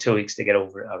 Takes about 2 weeks to get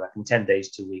over it, I reckon. 10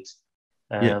 days, 2 weeks.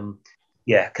 Yeah.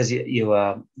 Yeah, because you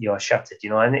are shattered,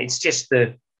 and it's just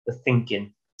the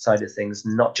thinking side of things,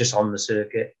 not just on the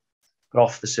circuit, but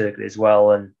off the circuit as well.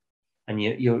 And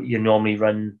you normally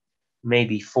run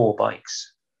maybe 4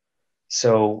 bikes,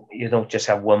 so you don't just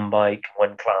have one bike,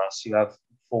 one class. You have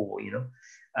 4,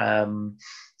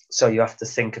 so you have to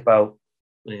think about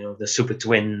the super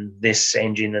twin, this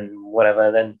engine and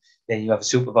whatever. Then you have a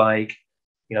super bike,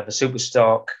 you have a super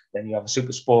stock, then you have a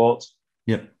super sport.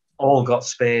 Yep. All got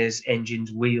spares,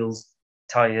 engines, wheels,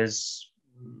 tires,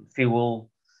 fuel,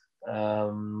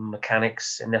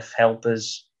 mechanics, enough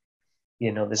helpers.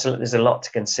 There's a lot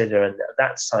to consider, and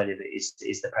that side of it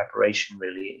is the preparation.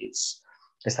 Really, it's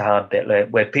the hard bit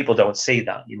where people don't see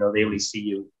that. They only see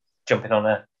you jumping on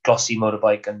a glossy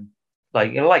motorbike, and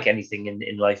like anything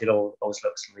in life, it always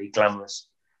looks really glamorous.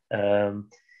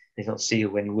 They don't see you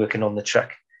when you're working on the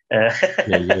track.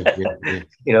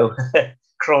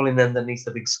 Crawling underneath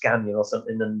a big Scania or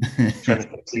something and trying to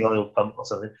fix the oil pump or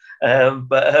something.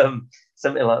 But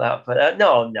something like that. But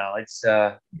no, it's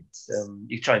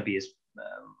you try and be as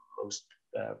most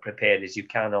prepared as you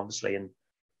can, obviously, and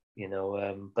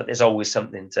but there's always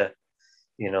something to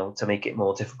make it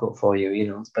more difficult for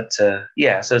you. But so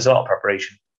there's a lot of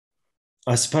preparation.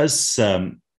 I suppose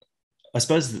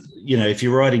if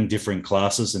you're riding different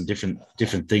classes and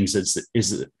different things, is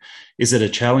it a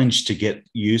challenge to get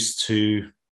used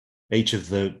to each of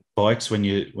the bikes when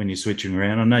you're switching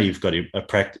around? I know you've got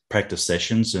a practice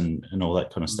sessions and all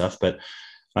that kind of stuff, but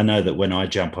I know that when I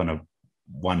jump on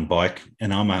one bike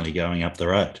and I'm only going up the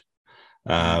road,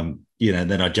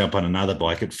 then I jump on another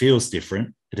bike, it feels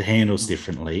different, it handles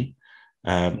differently,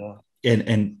 and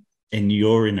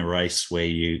you're in a race where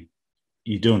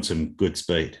you're doing some good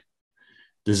speed.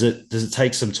 Does it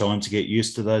take some time to get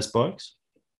used to those bikes?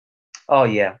 Oh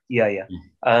yeah.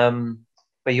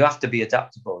 But you have to be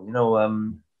adaptable.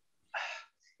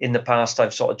 In the past,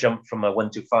 I've sort of jumped from a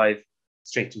 125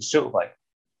 straight to a superbike,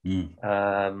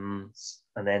 and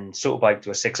then superbike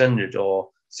to a 600, or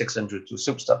 600 to a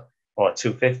superstar, or a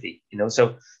 250.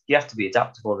 So you have to be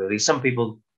adaptable, really. Some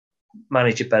people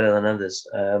manage it better than others.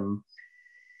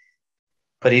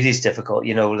 But it is difficult,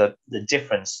 the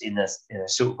difference in a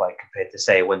superbike compared to,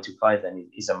 say, a 125 then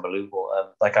is unbelievable.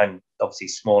 I'm obviously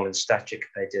small in stature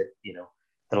compared to,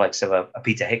 the likes of a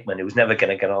Peter Hickman, who was never going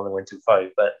to get on the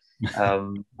 125. But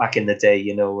back in the day,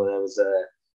 when there was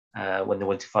when the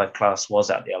 125 class was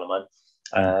at the Isle of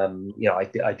Man,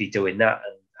 I'd be doing that,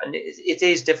 and it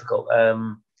is difficult.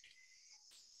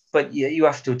 But you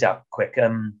have to adapt quick.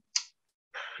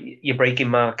 Your braking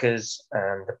markers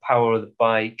and the power of the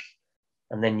bike.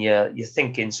 And then you're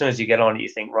thinking, as soon as you get on it, you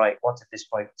think, right, what did this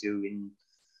bike do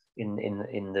in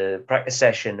the practice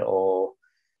session or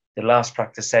the last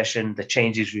practice session? The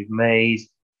changes we've made,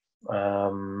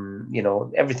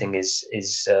 everything is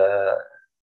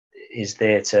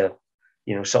there to,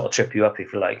 sort of trip you up,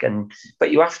 if you like.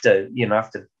 But you have to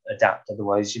adapt,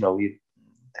 otherwise, the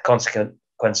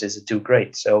consequences are too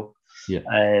great. So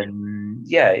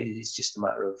it's just a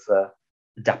matter of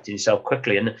adapting yourself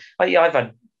quickly. And I've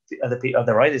had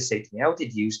other riders say to me, how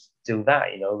did you do that,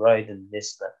 riding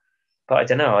this, that? But I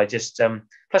don't know, I just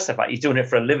plus the fact you're doing it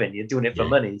for a living, you're doing it for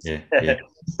money.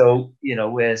 So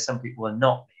where some people are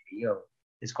not, maybe,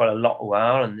 there's quite a lot who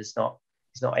are, and it's not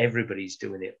everybody's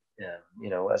doing it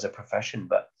as a profession.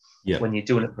 But when you're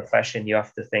doing a profession, you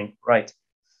have to think, right,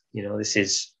 this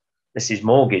is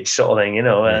mortgage sort of thing,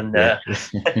 and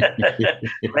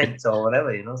rent or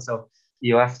whatever, so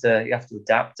you have to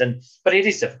adapt, but it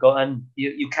is difficult, and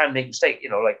you can make mistakes,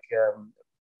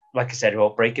 like I said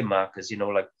about braking markers,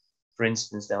 like for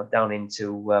instance down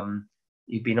into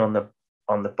you've been on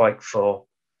the bike for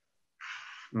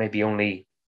maybe only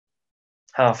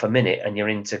half a minute, and you're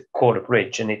into Quarter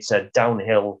Bridge, and it's a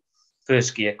downhill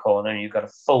first gear corner, and you've got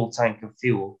a full tank of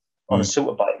fuel on a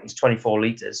super bike. It's 24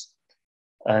 litres,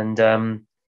 and on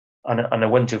a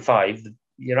 125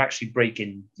 you're actually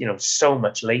braking so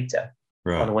much later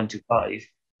on a 125,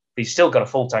 but you've still got a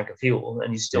full tank of fuel,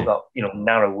 and you've still got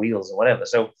narrow wheels or whatever,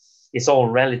 so it's all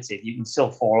relative. You can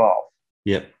still fall off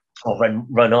or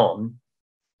run on,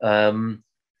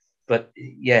 but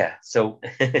yeah, so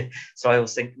so I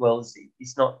always think, well,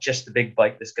 it's not just the big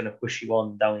bike that's going to push you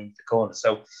on down into the corner.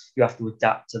 So you have to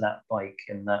adapt to that bike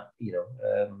and that,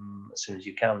 as soon as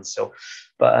you can. So,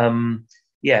 but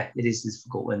yeah, it is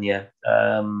difficult when yeah.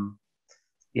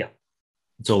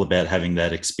 It's all about having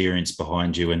that experience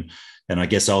behind you, and I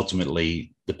guess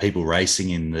ultimately the people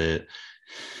racing in the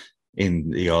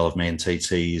Isle of Man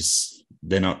TTs,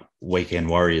 they're not weekend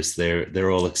warriors. They're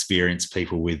all experienced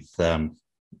people with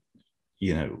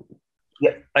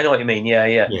Yeah, I know what you mean. Yeah.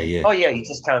 Yeah. Oh yeah, you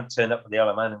just can't turn up with the Isle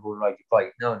of Man and go and ride your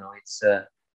bike. No, it's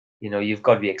you've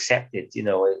got to be accepted.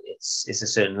 It's a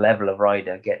certain level of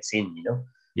rider gets in.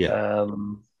 Yeah.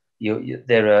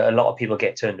 There are a lot of people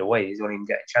get turned away. They don't even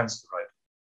get a chance to ride.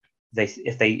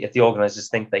 If the organisers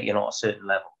think that you're not a certain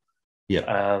level,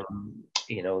 Yeah.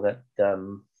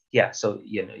 so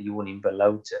you wouldn't even be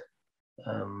allowed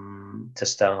to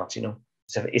start.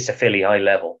 It's a fairly high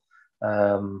level.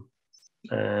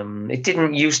 It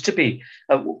didn't used to be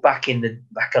back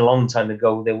a long time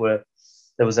ago.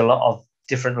 There was a lot of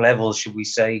different levels, should we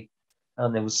say,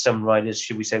 and there was some riders,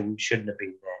 should we say, who shouldn't have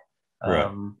been there.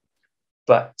 Right.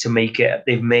 But to make it,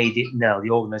 they've made it now. The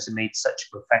organizer made such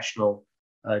a professional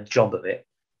job of it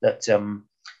that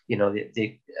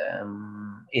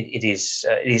it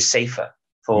is safer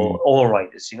for all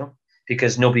riders.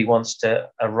 Because nobody wants to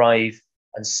arrive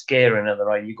and scare another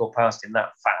rider. You go past him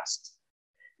that fast,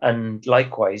 and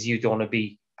likewise, you don't want to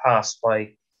be passed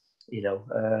by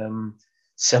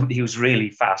somebody who's really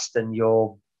fast and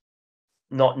you're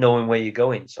not knowing where you're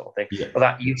going, sort of thing. Yeah. Well,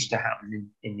 that used to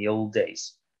happen in the old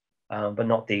days, but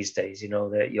not these days.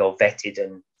 That you're vetted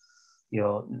and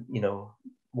you're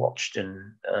watched,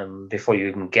 and before you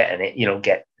even get in it,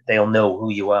 they'll know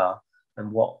who you are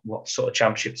and what sort of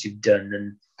championships you've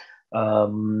done,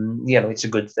 and it's a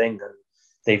good thing. And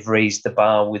they've raised the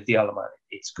bar with the Isle of Man.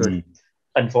 It's good.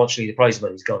 Unfortunately, the prize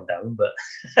money's gone down, but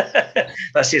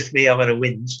that's just me having a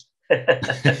whinge.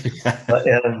 But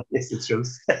it's the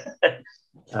truth.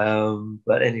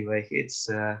 But anyway, it's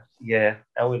how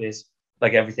it is.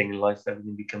 Like everything in life,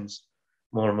 everything becomes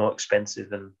more and more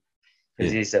expensive, and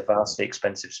it is a vastly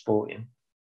expensive sport.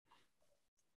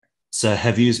 So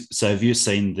have you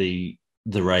seen the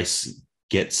race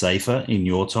get safer in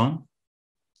your time?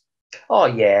 Oh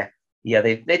yeah.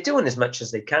 They're doing as much as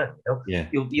they can. Yeah.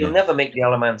 You'll never make the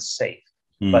Isle of Man safe,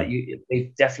 but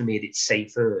they've definitely made it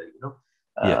safer.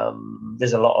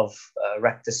 There's a lot of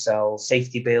rector cell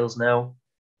safety bales now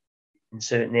in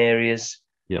certain areas.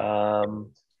 Yeah.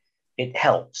 It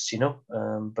helps,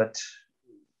 but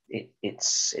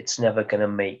it's never going to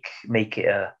make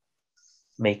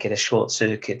it a short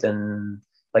circuit. And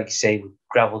like you say, with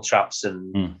gravel traps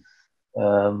and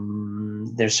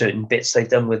there's certain bits they've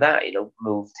done with that,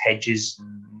 moved hedges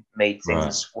and made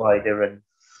things wider, and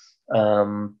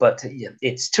but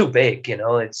it's too big,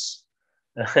 it's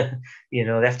they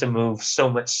have to move so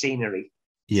much scenery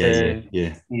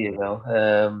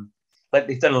like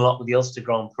they've done a lot with the Ulster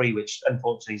Grand Prix, which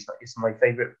unfortunately is my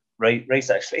favorite race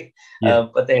actually.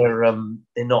 But they're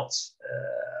not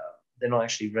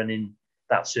actually running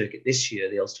that circuit this year,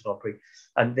 the Ulster Grand Prix,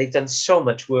 and they've done so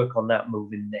much work on that,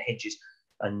 moving the hedges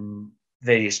and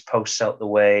various posts out the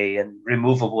way and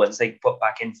removable ones they put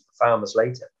back in for the farmers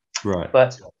later. Right.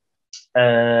 But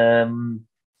that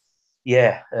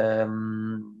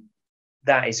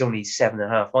is only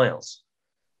 7.5 miles.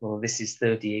 Well, this is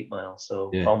 38 miles,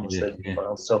 so almost 38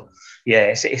 miles. So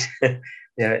it's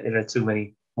there are too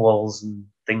many walls and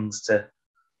things to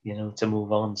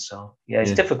move on. So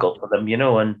it's difficult for them,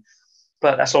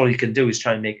 but that's all you can do is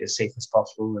try and make it as safe as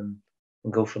possible and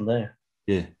go from there.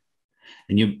 Yeah.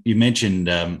 And you mentioned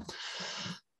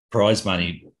prize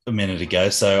money a minute ago,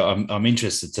 so I'm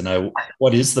interested to know,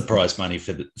 what is the prize money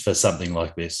for something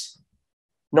like this?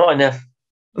 Not enough.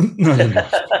 Not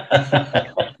enough.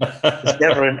 It's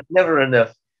never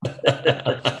enough.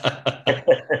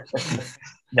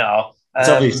 No. It's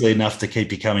obviously enough to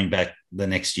keep you coming back the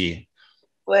next year.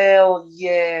 Well,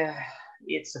 yeah,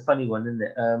 it's a funny one, isn't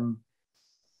it?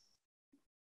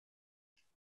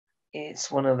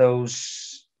 It's one of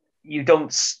those, you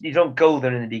don't go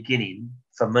there in the beginning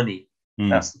for money.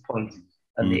 That's the point,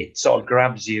 and it sort of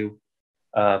grabs you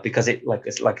because it, like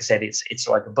I said, it's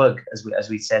like a bug, as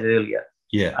we said earlier.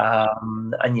 Yeah.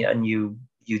 And you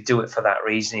do it for that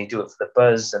reason. You do it for the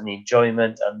buzz and the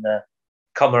enjoyment and the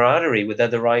camaraderie with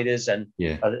other riders and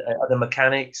other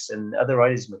mechanics and other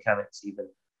riders' mechanics. Even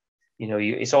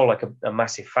it's all like a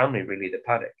massive family, really. The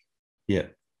paddock. Yeah.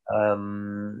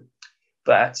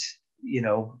 But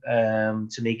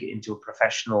to make it into a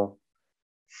professional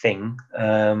thing,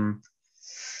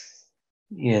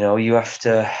 you have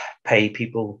to pay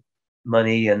people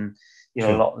money, and a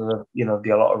Sure. lot of be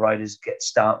a lot of riders get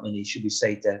start money, should we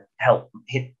say, to help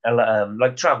hit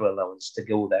like travel allowance to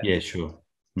go there. Yeah, sure.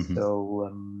 Mm-hmm. So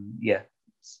yeah.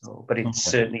 So, but it's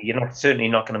Okay. certainly certainly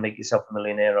not going to make yourself a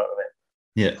millionaire out of it.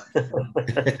 Yeah.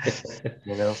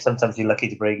 Sometimes you're lucky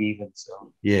to break even.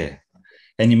 So Yeah.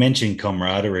 And you mentioned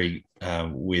camaraderie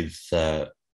with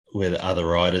other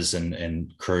riders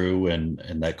and crew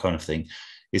and that kind of thing.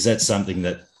 Is that something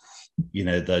that,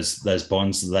 those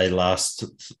bonds, they last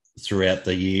throughout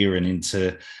the year and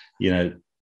into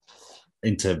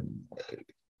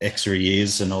extra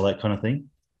years and all that kind of thing?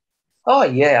 oh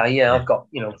yeah, Yeah. I've got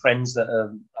friends that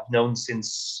I've known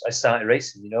since I started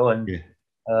racing, and Yeah.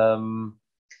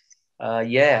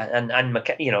 yeah, and like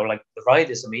the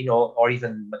riders, I mean, or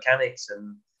even mechanics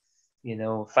and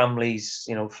families,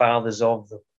 fathers of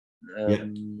the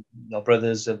Yeah.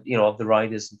 brothers of the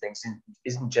riders and things.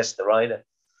 Isn't just the rider,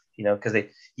 because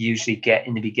they usually get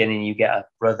in the beginning. You get a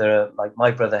brother, like my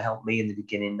brother helped me in the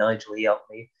beginning. Nigel, he helped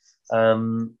me.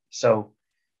 So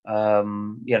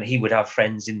he would have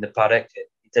friends in the paddock.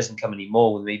 It doesn't come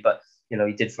anymore with me, but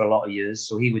he did for a lot of years.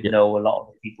 So he would Yeah. know a lot of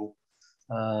the people,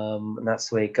 and that's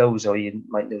the way it goes. Or you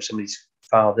might know somebody's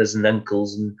fathers and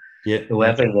uncles and Yeah.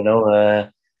 whoever,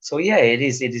 so yeah, it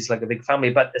is like a big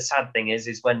family. But the sad thing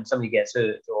is when somebody gets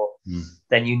hurt, or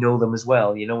then you know them as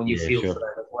well, when you Yeah, feel sure. for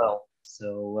them as well.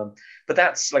 So, but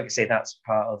that's, like I say, that's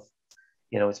part of,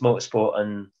 it's motorsport,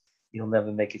 and you'll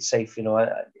never make it safe,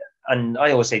 and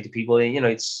I always say to people,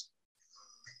 it's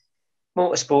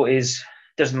motorsport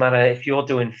doesn't matter if you're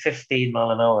doing 15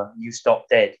 mile an hour, you stop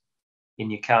dead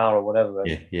in your car or whatever, and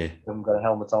Yeah. Yeah. you haven't got a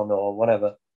helmet on or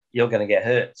whatever, you're going to get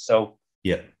hurt. So,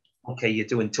 Yeah. okay, you're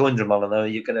doing 200 mile an hour,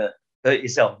 you're going to hurt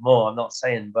yourself more. I'm not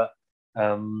saying, but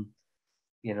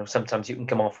sometimes you can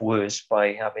come off worse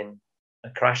by having a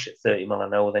crash at 30 mile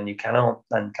an hour than you can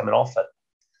than coming off at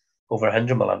over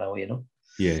 100 mile an hour. Yeah.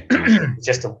 Yeah, sure.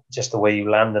 just the way you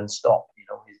land and stop,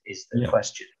 is the Yeah.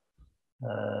 question.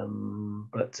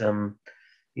 But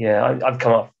yeah, I've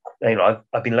come off.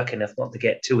 I've been lucky enough not to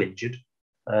get too injured.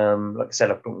 Like I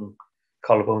said, I've broken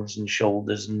collarbones and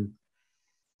shoulders and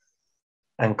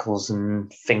ankles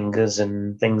and fingers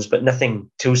and things, but nothing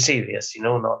too serious.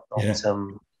 Not Yeah.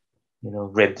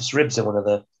 ribs. Ribs are one of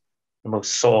the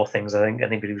most sore things. I think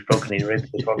anybody who's broken any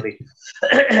ribs would probably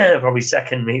probably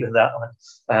second me with that one.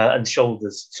 And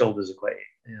shoulders are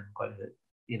quite a bit,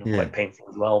 Yeah. quite painful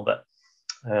as well. But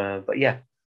yeah.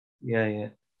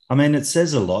 I mean, it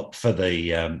says a lot for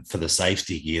the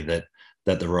safety gear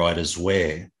that the riders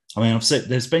wear. I mean, I've said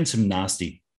there's been some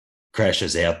nasty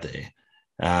crashes out there,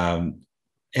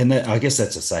 and I guess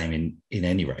that's the same in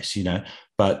any race,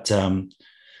 But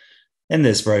and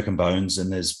there's broken bones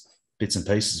and there's bits and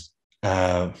pieces,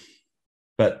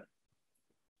 but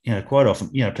quite often,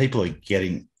 people are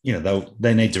getting,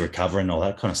 they need to recover and all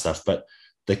that kind of stuff. But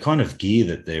the kind of gear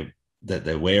that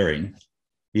they're wearing,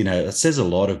 it says a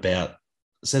lot about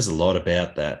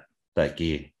that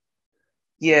gear.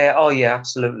 Yeah. Oh, yeah.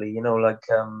 Absolutely. Like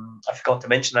I forgot to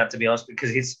mention that, to be honest,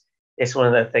 because it's one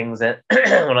of the things that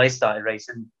when I started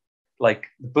racing, like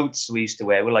the boots we used to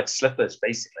wear were like slippers,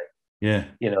 basically. Yeah.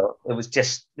 It was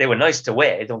just, they were nice to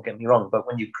wear. Don't get me wrong, but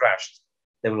when you crashed,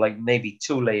 they were like maybe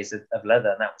 2 layers of leather,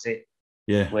 and that was it.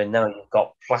 Yeah. Where now you've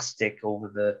got plastic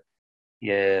over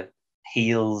your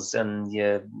heels and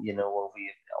over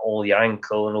all your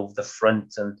ankle and over the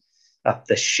front and up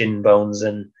the shin bones,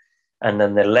 and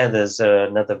then the leathers are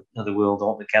another world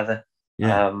altogether.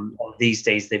 Yeah. These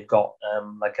days they've got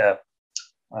like a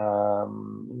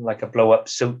blow up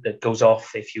suit that goes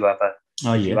off if you have a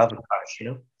crash.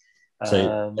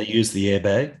 So they use the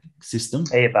airbag system.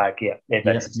 Airbag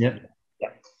system. Yeah.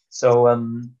 So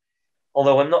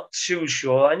although I'm not too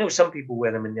sure, I know some people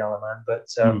wear them in the Isle of Man, but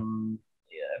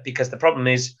because the problem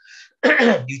is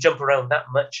you jump around that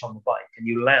much on the bike and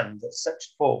you land at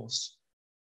such force,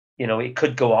 it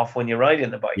could go off when you're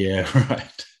riding the bike. Yeah,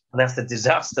 right. And that's the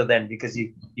disaster then, because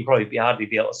you probably hardly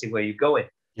be able to see where you're going.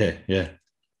 Yeah, yeah.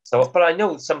 So, but I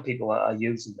know some people are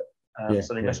using them,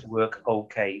 so they must work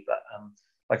okay. But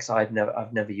like I said,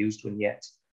 I've never used one yet.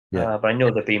 Yeah. But I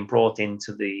know they're being brought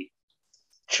into the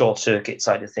short circuit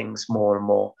side of things more and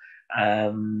more,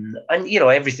 and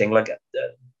everything like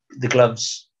the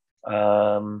gloves,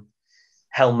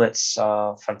 helmets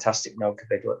are fantastic now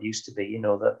compared to what they used to be.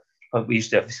 We used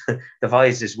to have the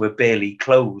visors were barely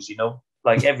closed.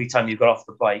 Like every time you got off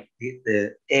the bike,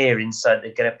 the air inside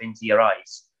would get up into your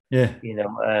eyes. Yeah.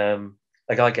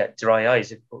 Like I get dry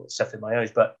eyes, it puts stuff in my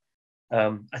eyes, but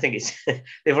I think it's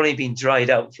they've only been dried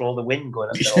out for all the wind going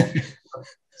up there.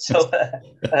 So,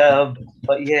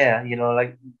 but yeah,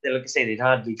 like I say, they'd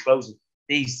hardly close it.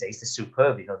 these days they're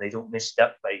superb. You know, they don't miss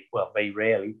up very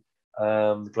rarely.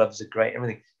 The gloves are great,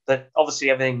 everything. But obviously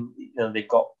everything, you know, they've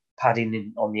got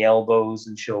padding on the elbows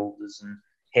and shoulders and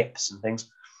hips and things.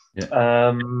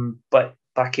 Yeah. But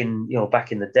back in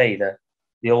the day,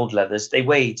 the old leathers, they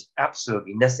weighed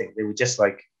absolutely nothing. They were just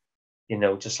like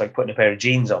putting a pair of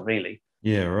jeans on, really.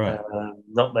 Yeah, right.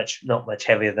 Not much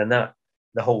heavier than that.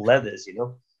 The whole leathers, you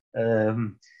know.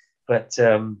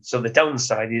 So the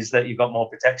downside is that you've got more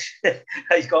protection.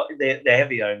 They're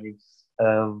heavier, I mean.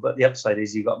 But the upside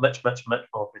is you've got much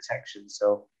more protection.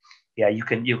 So yeah, you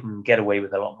can get away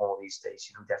with a lot more these days.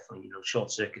 You know, definitely. You know,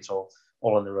 short circuits all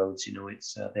on the roads. You know,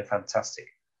 they're fantastic.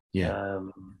 Yeah.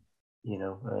 You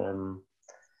know,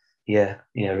 yeah,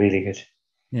 really good.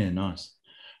 Yeah, nice.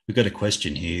 We've got a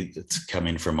question here that's come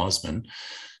in from Osman.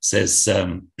 Says,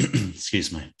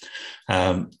 excuse me,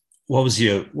 what was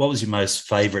your most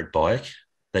favourite bike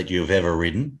that you've ever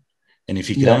ridden? And if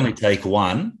you could only take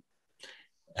one,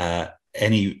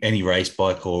 any race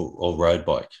bike or road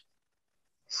bike.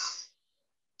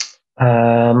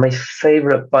 My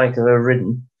favourite bike I've ever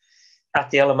ridden at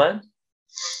the Isle of Man.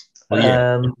 Oh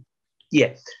yeah,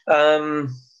 yeah.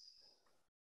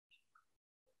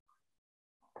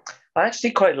 I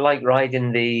actually quite like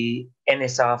riding the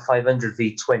NSR 500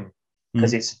 V Twin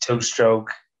because it's a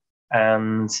two-stroke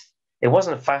and it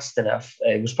wasn't fast enough.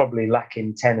 It was probably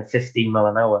lacking 10 or 15 mile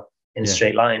an hour in a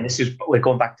straight line. We're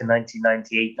going back to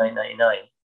 1998, 1999.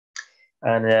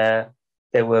 And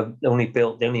they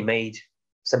only made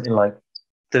something like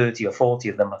 30 or 40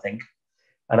 of them, I think.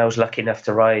 And I was lucky enough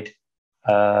to ride.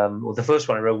 The first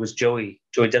one I rode was Joey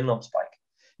Dunlop's bike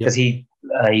because he'd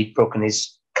broken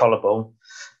his collarbone.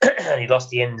 He lost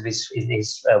the end of his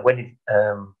wedding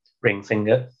ring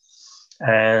finger,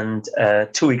 and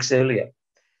 2 weeks earlier.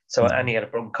 So and he had a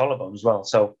broken collarbone as well.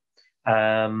 So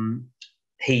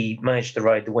he managed to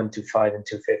ride the 125 and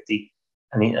 250,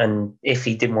 and if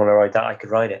he didn't want to ride that, I could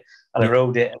ride it. And I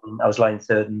rode it, and I was lying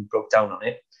third and broke down on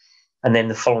it. And then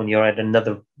the following year, I had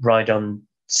another ride on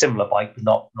similar bike, but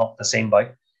not the same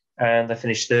bike. And I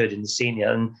finished third in the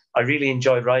senior, and I really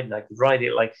enjoyed riding. I could ride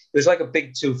it it was like a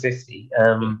big 250.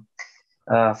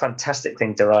 Fantastic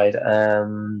thing to ride.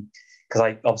 Because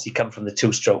I obviously come from the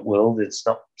two-stroke world. It's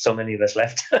not so many of us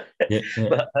left. But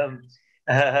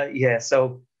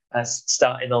so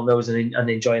starting on those and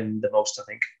enjoying the most, I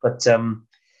think. But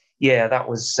that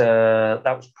was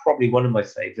probably one of my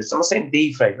favorites. I'm not saying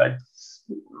the favorite.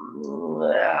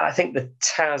 I think the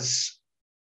TAS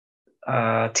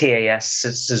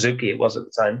Suzuki it was at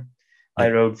the time. I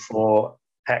rode for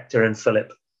Hector and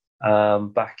Philip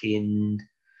back in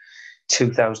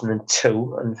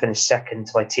 2002 and finished second.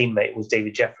 My teammate was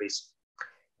David Jeffries,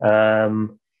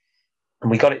 and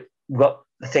we got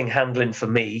the thing handling for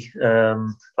me.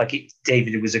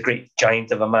 David was a great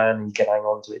giant of a man and he could hang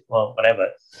on to it, well,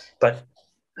 whatever. But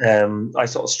I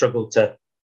sort of struggled to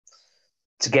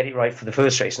get it right for the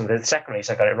first race, and the second race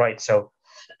I got it right. So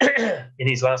in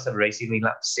his last ever race, he only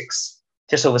lapped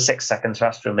just over 6 seconds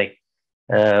faster than me.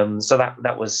 So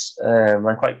that was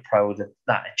I'm quite proud of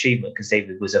that achievement because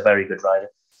David was a very good rider.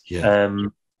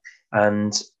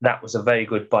 And that was a very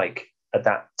good bike at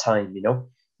that time, you know.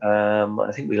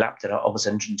 I think we lapped it at almost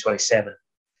 127.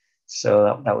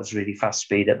 So that was really fast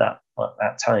speed at that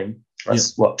time.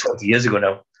 That's 20 years ago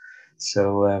now.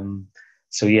 So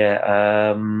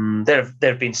there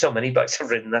have been so many bikes I've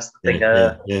ridden. That's the thing.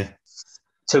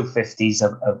 250s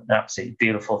are absolutely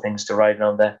beautiful things to ride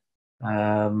around there.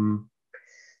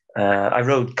 I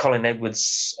rode Colin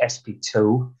Edwards'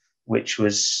 SP2, which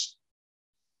was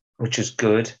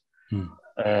good.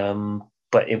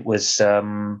 But it was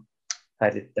I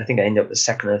think I ended up the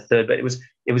second or third, but it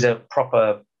was a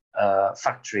proper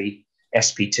factory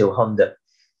SP2 Honda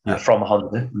from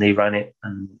Honda. And they ran it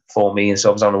for me, and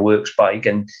so I was on a works bike,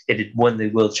 and it had won the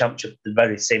world championship, the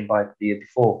very same bike the year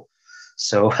before.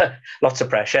 So lots of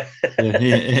pressure. No,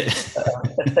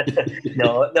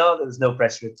 there was no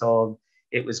pressure at all.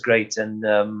 It was great, and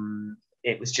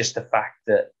it was just the fact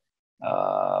that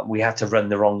we had to run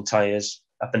the wrong tires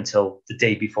up until the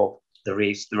day before the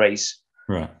race.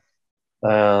 Right.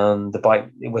 The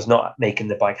bike, it was not making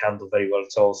the bike handle very well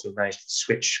at all, so we managed to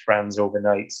switch brands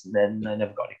overnight, and then I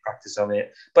never got any practice on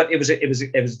it. But it was a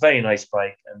very nice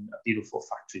bike and a beautiful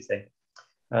factory thing.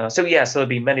 So there'll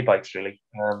be many bikes really.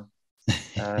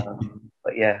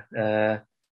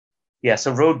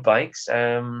 So road bikes.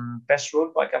 Best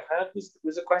road bike I've had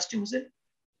was a question, was it?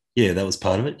 Yeah, that was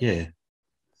part of it. Yeah.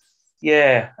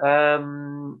 Yeah.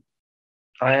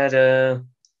 I had an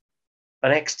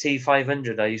XT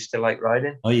 500 I used to like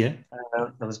riding. Oh yeah.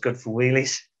 That was good for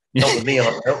wheelies. Not with me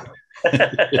on it,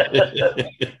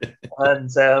 And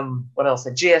what else?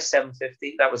 A GS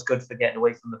 750. That was good for getting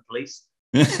away from the police.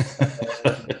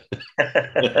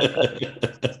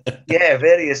 Yeah,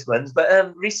 various ones.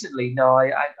 But recently, no,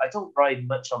 I don't ride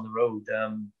much on the road.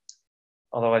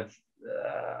 Although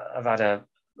I've had a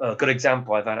good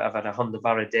example. I've had a Honda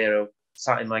Varadero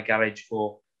sat in my garage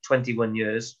for 21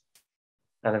 years,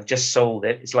 and I've just sold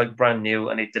it. It's like brand new,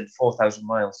 and it did 4,000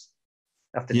 miles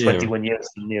after 21 years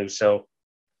from new. So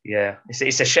yeah,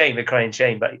 it's a shame, a crying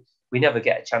shame, but we never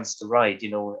get a chance to ride,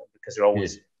 because we're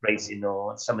always racing.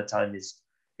 Or summertime is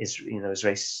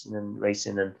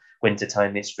racing, and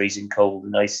wintertime it's freezing cold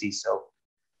and icy. So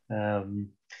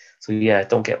yeah,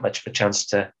 don't get much of a chance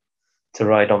to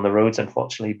ride on the roads,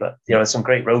 unfortunately. But there's some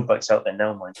great road bikes out there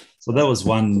now, Mike. Well, that was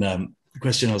one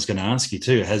question I was going to ask you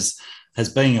too. Has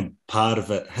being a part of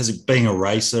it, has it being a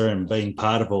racer and being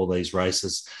part of all these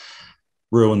races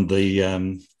ruined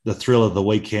the thrill of the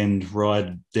weekend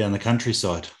ride down the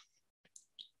countryside?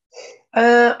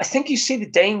 I think you see the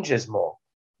dangers more.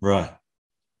 Right.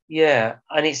 Yeah,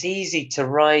 and it's easy to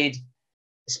ride,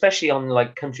 especially on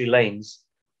like country lanes,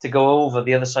 to go over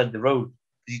the other side of the road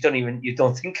because you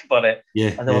don't think about it. Yeah.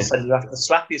 And then all of a sudden you have to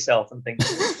slap yourself and think,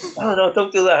 oh no,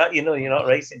 don't do that. You're not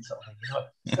racing something,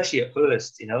 especially at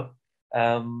first,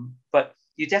 But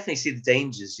you definitely see the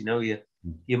dangers,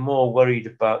 you're more worried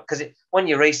about, because when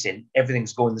you're racing,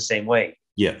 everything's going the same way.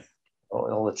 Yeah.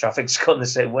 All the traffic's going the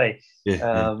same way.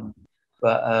 Yeah.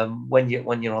 But when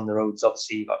you're on the roads,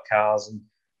 obviously you've got cars and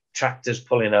tractors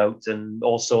pulling out, and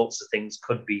all sorts of things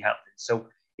could be happening. So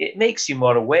it makes you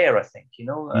more aware, I think.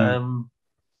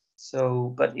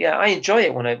 But yeah, I enjoy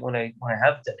it when I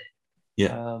have done it.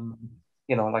 Yeah.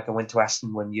 Like I went to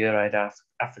Aston one year. I had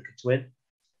Africa Twin.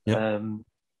 Yep. And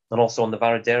also on the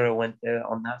Varadero went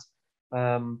on that.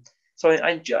 So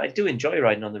I do enjoy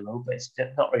riding on the road, but it's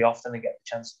not very often I get the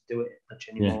chance to do it much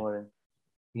anymore. And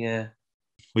yeah.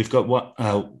 We've got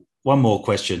one more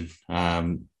question,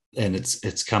 and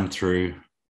it's come through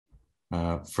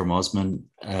from Osman,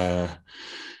 and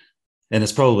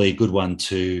it's probably a good one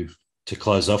to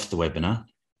close off the webinar.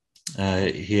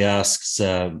 He asks,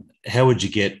 how would you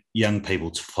get young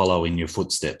people to follow in your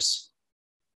footsteps?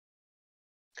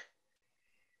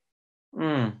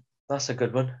 That's a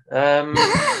good one.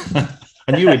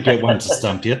 I knew we'd get one to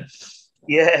stump you.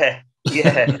 Yeah.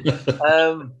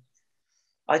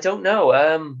 I don't know.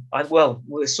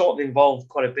 We're sort of involved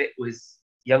quite a bit with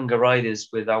younger riders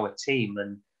with our team,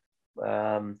 and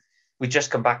we just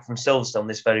come back from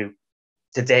Silverstone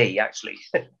today, actually.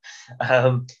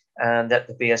 And at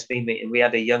the BSB meeting, we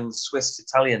had a young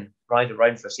Swiss-Italian rider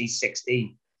riding for us. He's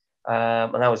 16,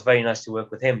 and that was very nice to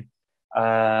work with him.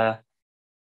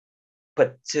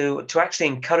 But to actually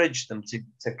encourage them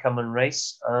to come and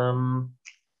race,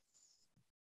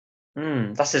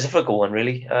 that's a difficult one,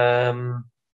 really.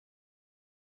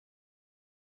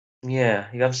 Yeah,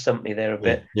 you have stumped me there a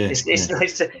bit. It's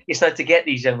nice to get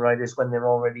these young riders when they're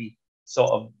already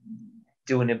sort of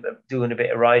doing a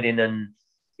bit of riding, and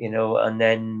and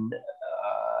then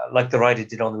like the rider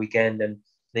did on the weekend, and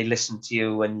they listen to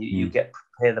you, and you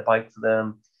prepare the bike for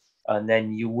them, and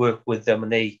then you work with them,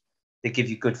 and they give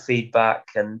you good feedback,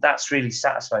 and that's really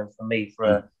satisfying for me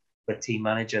for a team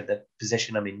manager, the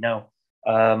position I'm in now.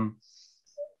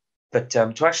 But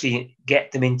to actually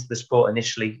get them into the sport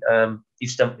initially, you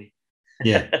stumped me.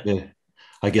 Yeah.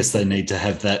 I guess they need to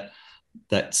have that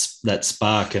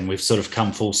spark, and we've sort of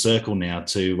come full circle now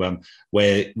to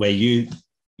where you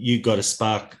got a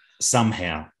spark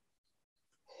somehow.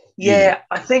 Yeah,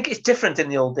 I think it's different in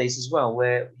the old days as well,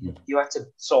 where you had to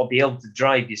sort of be able to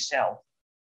drive yourself.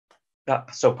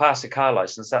 So pass a car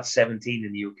license, that's 17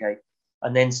 in the UK,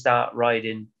 and then start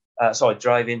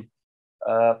driving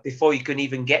before you can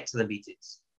even get to the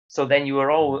meetings. So then you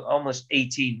were almost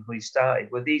 18 when you started.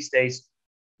 Well, these days,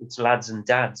 it's lads and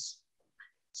dads.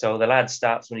 So the lad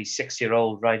starts when he's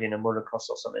 6-year-old riding a motocross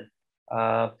or something.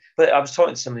 But I was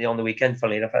talking to somebody on the weekend,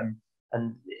 funnily enough,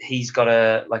 and he's got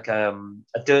a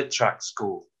dirt track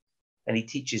school, and he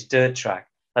teaches dirt track,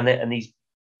 and he's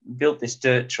built this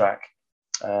dirt track,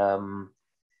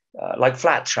 like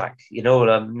flat track,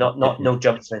 not no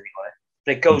jumps or anything on it,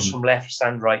 but it goes from left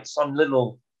and right. It's on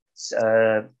little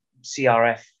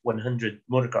CRF 100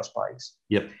 motocross bikes.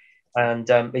 Yep. And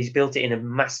he's built it in a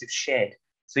massive shed,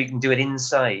 so you can do it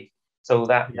inside. So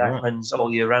that runs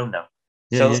all year round now.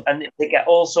 And they get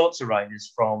all sorts of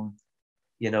riders from,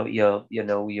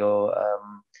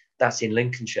 that's in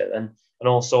Lincolnshire, and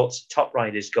all sorts of top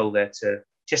riders go there to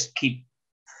just keep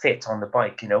fit on the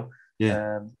bike,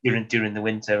 during the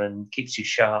winter, and keeps you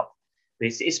sharp. But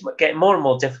it's getting more and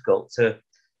more difficult to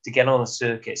get on a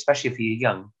circuit, especially if you're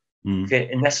young.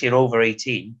 Unless you're over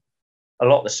 18, a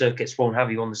lot of the circuits won't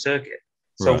have you on the circuit.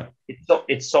 So Right.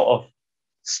 it's sort of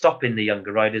stopping the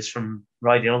younger riders from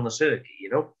riding on the circuit, you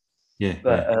know. Yeah.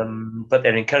 But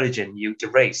they're encouraging you to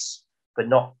race, but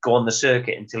not go on the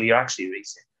circuit until you're actually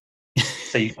racing.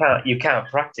 So you can't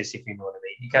practice, if you know what I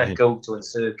mean. You can't go to a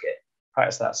circuit,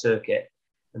 practice that circuit,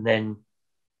 and then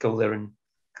go there and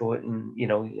go and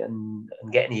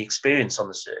get any experience on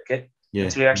the circuit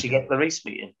until you actually get to the race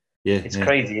meeting. Yeah. It's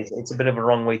crazy. It's a bit of a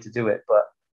wrong way to do it, but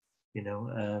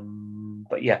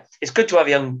but yeah, it's good to have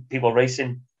young people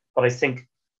racing. But I think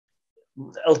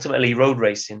ultimately road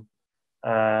racing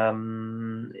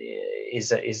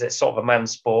is a sort of a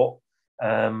man's sport,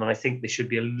 and I think they should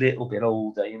be a little bit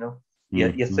older.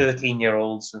 Your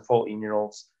 13-year-olds and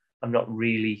 14-year-olds. I'm not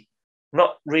really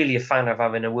a fan of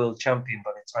having a world champion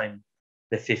by the time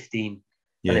they're 15,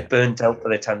 and they're burnt out by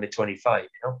the time they're 25.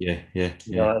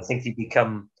 I think you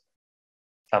become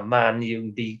a man, you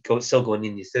would be still going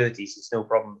in your 30s. It's no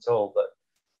problem at all. But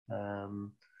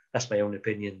that's my own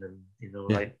opinion, and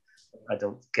I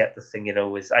don't get the thing.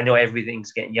 With I know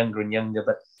everything's getting younger and younger,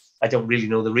 but I don't really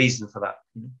know the reason for that.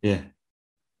 Yeah.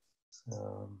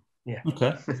 Yeah.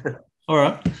 Okay. All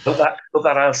right. Hope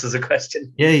that answers the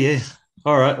question. Yeah.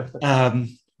 All right.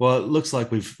 Well, it looks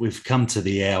like we've come to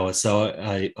the hour,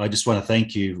 so I just want to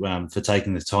thank you for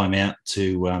taking the time out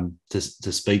to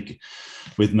speak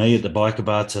with me at the Biker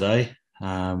Bar today.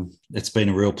 It's been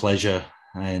a real pleasure,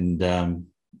 and and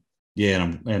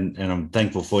I'm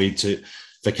thankful for you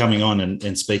for coming on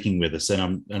and speaking with us,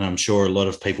 and I'm sure a lot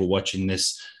of people watching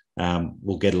this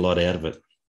will get a lot out of it.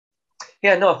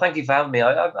 Yeah, no, thank you for having me.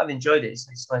 I've enjoyed it.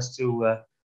 It's nice to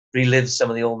relive some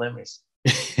of the old memories.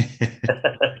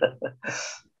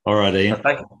 All right, Ian.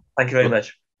 Thank you very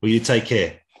much. Well, you take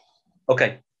care.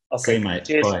 Okay. See you, mate.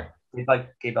 Cheers. Bye. Bye.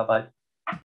 Okay, bye-bye.